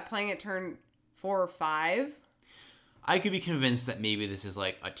 Yeah, playing it turn 4 or 5. I could be convinced that maybe this is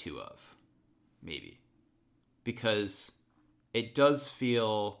like a 2 of. Maybe. Because it does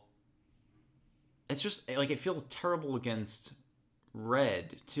feel... It's just, like, it feels terrible against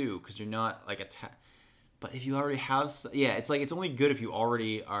red, too, because you're not, like, But if you already have... Yeah, it's like, it's only good if you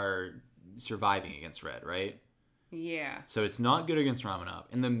already are surviving against red, right? Yeah. So it's not good against Ramunap.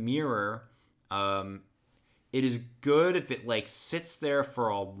 In the mirror, it is good if it like sits there for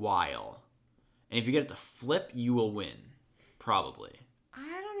a while. And if you get it to flip, you will win. Probably.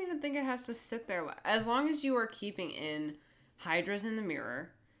 I don't even think it has to sit there. As long as you are keeping in Hydras in the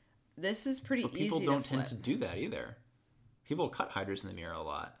mirror, this is pretty easy to flip. People don't tend to do that either. People cut Hydras in the mirror a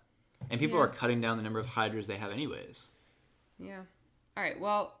lot. And people are cutting down the number of Hydras they have anyways. Yeah. All right,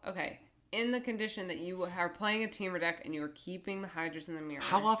 well, okay. In the condition that you are playing a Temur deck and you are keeping the Hydras in the mirror.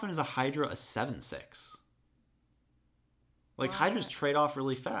 How often is a Hydra a 7/6? Like, Hydras trade off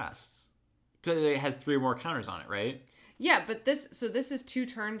really fast. Because it has 3 or more counters on it, right? Yeah, but this is 2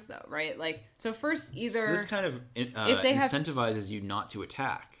 turns, though, right? Like, so first either... So this kind of incentivizes you not to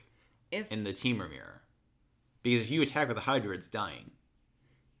attack in the Temur mirror. Because if you attack with a Hydra, it's dying.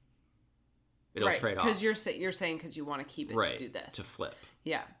 It'll trade off. Because you're saying because you want to keep it to do this. To flip.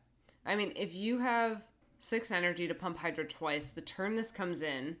 Yeah. I mean, if you have 6 energy to pump Hydra twice, the turn this comes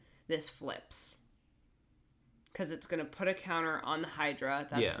in, this flips. Because it's going to put a counter on the Hydra.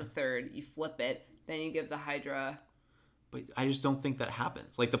 That's the 3rd. You flip it. Then you give the Hydra... But I just don't think that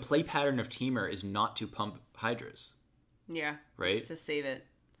happens. Like, the play pattern of Temur is not to pump Hydras. Yeah. Right? It's to save it.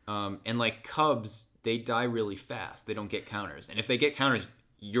 And, like, Cubs, they die really fast. They don't get counters. And if they get counters,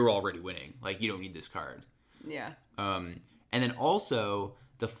 you're already winning. Like, you don't need this card. Yeah. And then also...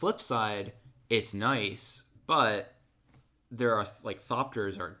 The flip side, it's nice, but there are, like,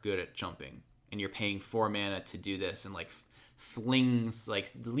 Thopters are good at jumping. And you're paying 4 mana to do this and, like, flings,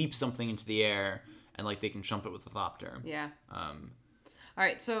 like, leap something into the air, and, like, they can jump it with a Thopter. Yeah. All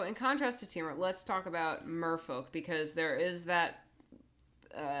right, so in contrast to Temur, let's talk about Merfolk, because there is that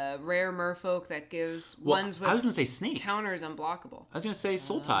rare Merfolk that gives ones with I was going to say Snake. Counters unblockable. I was going to say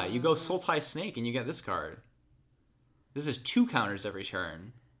Sultai. You go Sultai Snake, and you get this card. This is 2 counters every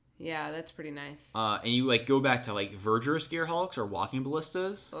turn. Yeah, that's pretty nice. And you, like, go back to, like, Verdurous Gearhulks or Walking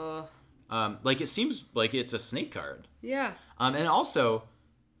Ballistas. Like, it seems like it's a Snake card. Yeah. And also,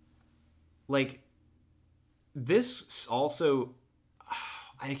 like, this also...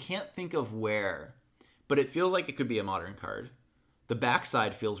 I can't think of where, but it feels like it could be a Modern card. The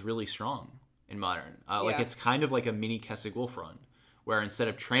backside feels really strong in Modern. Like, Yeah. it's kind of like a mini Kessig Wolf run, where instead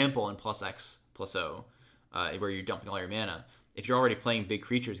of trample and plus X plus O, where you're dumping all your mana, if you're already playing big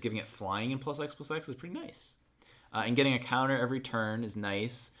creatures, giving it flying and plus X is pretty nice. And getting a counter every turn is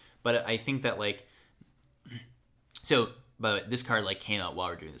nice, but I think that, like... So, but this card, like, came out while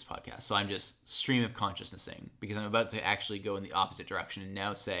we're doing this podcast, so I'm just stream of consciousnessing, because I'm about to actually go in the opposite direction and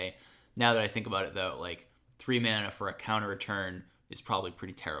now say, now that I think about it, though, like, 3 mana for a counter return is probably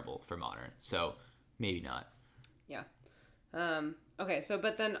pretty terrible for Modern, so maybe not. Yeah. Okay, so,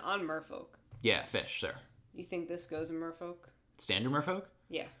 but then on Merfolk. Yeah, fish, sure. You think this goes in Merfolk? Standard Merfolk?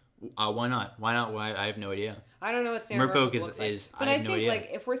 Yeah. Why not? Why not? Why? I have no idea. I don't know what standard Merfolk looks like. is But I I have no think, idea. like,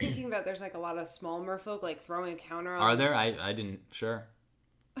 if we're thinking that there's, like, a lot of small Merfolk, like, throwing a counter on... Are there? I didn't... Sure.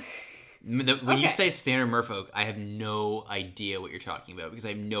 When you say standard Merfolk, I have no idea what you're talking about, because I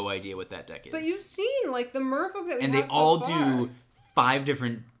have no idea what that deck is. But you've seen, like, the Merfolk that we and have they all so far. do 5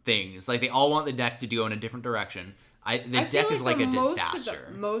 different things. Like, they all want the deck to go in a different direction. The deck is like a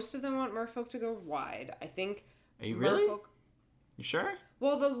disaster. Most of them want Merfolk to go wide. I think... Are you really? You sure?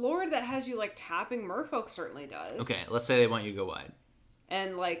 Well, the lore that has you, like, tapping Merfolk certainly does. Okay, let's say they want you to go wide.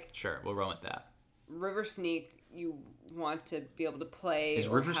 And, like... Sure, we'll run with that. River Sneak, you want to be able to play... Is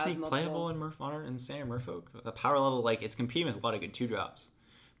River Sneak playable in Modern and Standard Merfolk? The power level, like, it's competing with a lot of good 2-drops.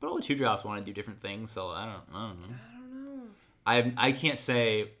 But all the 2-drops want to do different things, so I don't know. I can't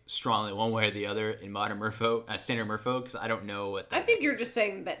say strongly one way or the other in Modern Merfolk, Standard Merfolk, because I don't know what that I think you're is. just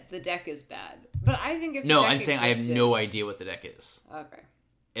saying that the deck is bad. But I think if No, the deck I'm saying I have existed- no idea what the deck is. Okay.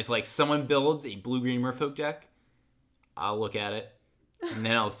 If, like, someone builds a blue-green Merfolk deck, I'll look at it, and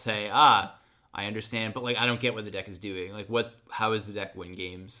then I'll say, I understand, but, like, I don't get what the deck is doing. Like, how does the deck win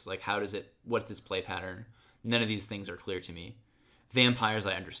games? Like, what's its play pattern? None of these things are clear to me. Vampires,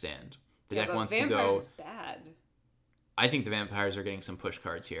 I understand. The deck wants to go... Vampires is bad. I think the Vampires are getting some push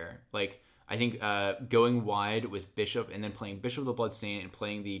cards here. Like, I think going wide with Bishop and then playing Bishop of the Bloodstain and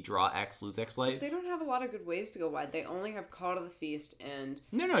playing the draw X, lose X life. They don't have a lot of good ways to go wide. They only have Call to the Feast and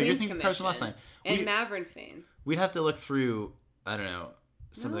No, Queen's you're thinking cards from last Commission time. and Maverick Fane. We'd have to look through, I don't know,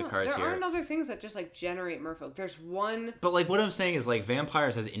 some of the cards here. There aren't other things that just, like, generate Merfolk. There's one... But, like, what I'm saying is, like,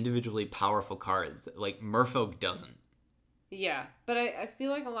 Vampires has individually powerful cards. Like, Merfolk doesn't. Yeah, but I feel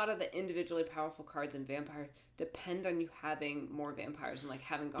like a lot of the individually powerful cards in Vampire depend on you having more vampires and, like,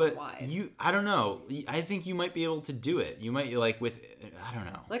 having gone wide. I don't know. I think you might be able to do it. You might, like, with, I don't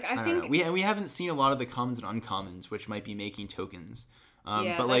know. Like, I think... We haven't seen a lot of the commons and uncommons, which might be making tokens.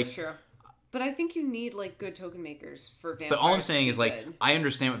 Yeah, but, that's like, true. But I think you need, like, good token makers for Vampires. But all I'm saying is, good. like, I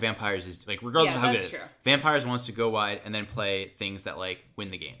understand what Vampires is. Like, regardless of how good it is. True. Vampires wants to go wide and then play things that, like,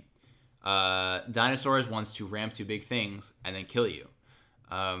 win the game. Dinosaurs wants to ramp to big things and then kill you.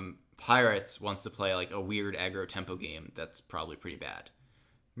 Pirates wants to play, like, a weird aggro tempo game that's probably pretty bad.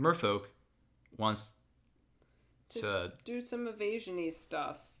 Merfolk wants to do some evasion-y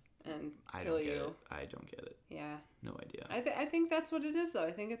stuff and kill you. I don't get it. Yeah. No idea. I think that's what it is, though.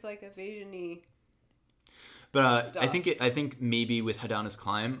 I think it's, like, evasion-y. But I think maybe with Hadana's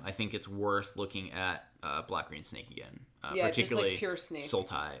Climb, I think it's worth looking at Black Green Snake again. Particularly just like pure snake.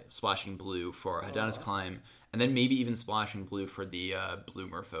 Sultai, splashing blue for Hadana's Climb, and then maybe even splashing blue for the blue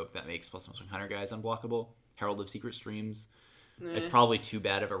Merfolk that makes +1 counter guys unblockable. Herald of Secret Streams. It's probably too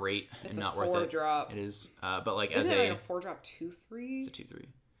bad of a rate and not worth it. 4-drop. It is, but like Isn't as it like a 4-drop 2/3? It's a 2/3.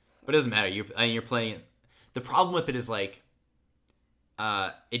 But it doesn't matter. You're playing. The problem with it is like,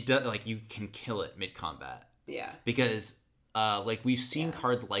 it does like you can kill it mid combat. Yeah. Because like we've seen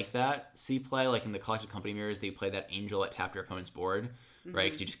cards like that see play, like in the Collected Company mirrors, they play that angel at tap your opponent's board, right?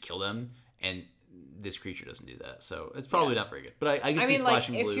 Because you just kill them, and this creature doesn't do that, so it's probably not very good. But I can see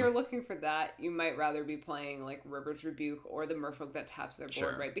splashing blue. If you're looking for that, you might rather be playing like River's Rebuke or the Merfolk that taps their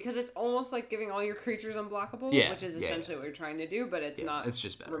board, right? Because it's almost like giving all your creatures unblockable, which is essentially what you're trying to do, but it's not. It's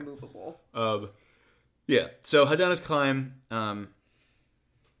just better. Removable. Yeah. So Hadana's Climb. Yeah,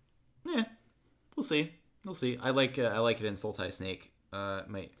 we'll see. We'll see. I like it in Sultai Snake.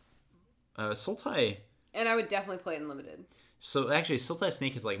 Sultai. And I would definitely play it in limited. So actually, Sultai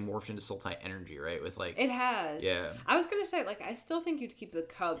Snake is like morphed into Sultai Energy, right? With like it has. Yeah. I was gonna say like I still think you'd keep the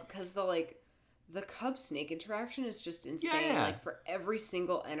Cub because the Cub Snake interaction is just insane. Yeah. Like for every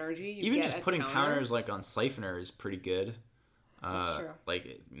single energy, you even get just putting counters like on Siphoner is pretty good. That's true.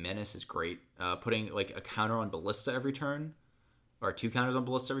 Like Menace is great. Putting like a counter on Ballista every turn, or 2 counters on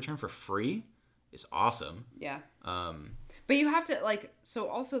Ballista every turn for free is awesome. Yeah. But you have to, like, so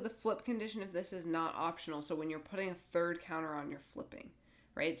also the flip condition of this is not optional. So when you're putting a 3rd counter on, you're flipping,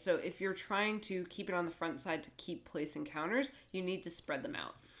 right? So if you're trying to keep it on the front side to keep placing counters, you need to spread them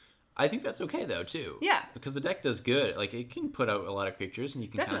out. I think that's okay, though, too. Yeah. Because the deck does good. Like, it can put out a lot of creatures, and you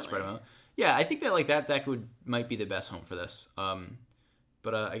can kind of spread them out. Yeah, I think that like that deck might be the best home for this.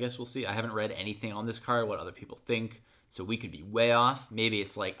 But I guess we'll see. I haven't read anything on this card, what other people think, so we could be way off. Maybe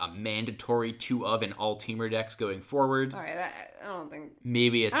it's like a mandatory 2 of and all teamer decks going forward. All right, I don't think.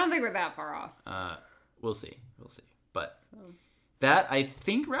 Maybe it's. I don't think we're that far off. We'll see. But that I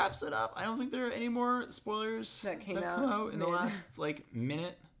think wraps it up. I don't think there are any more spoilers that come out in the last like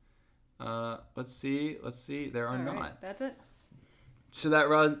minute. Let's see. There are not. Right, that's it. So that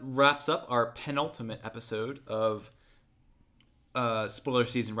wraps up our penultimate episode of Spoiler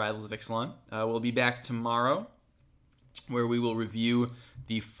Season Rivals of Ixalan. We'll be back tomorrow, where we will review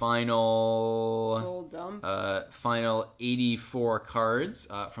the final full dump. Final 84 cards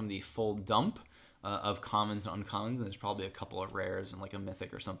from the full dump of commons and uncommons, and there's probably a couple of rares and like a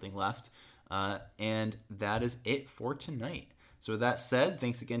mythic or something left. And that is it for tonight. So with that said,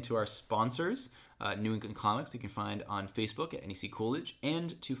 thanks again to our sponsors, New England Comics, you can find on Facebook at NEC Coolidge,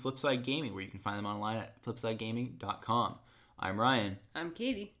 and to Flipside Gaming, where you can find them online at flipsidegaming.com. I'm Ryan. I'm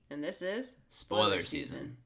Katie, and this is Spoiler Season.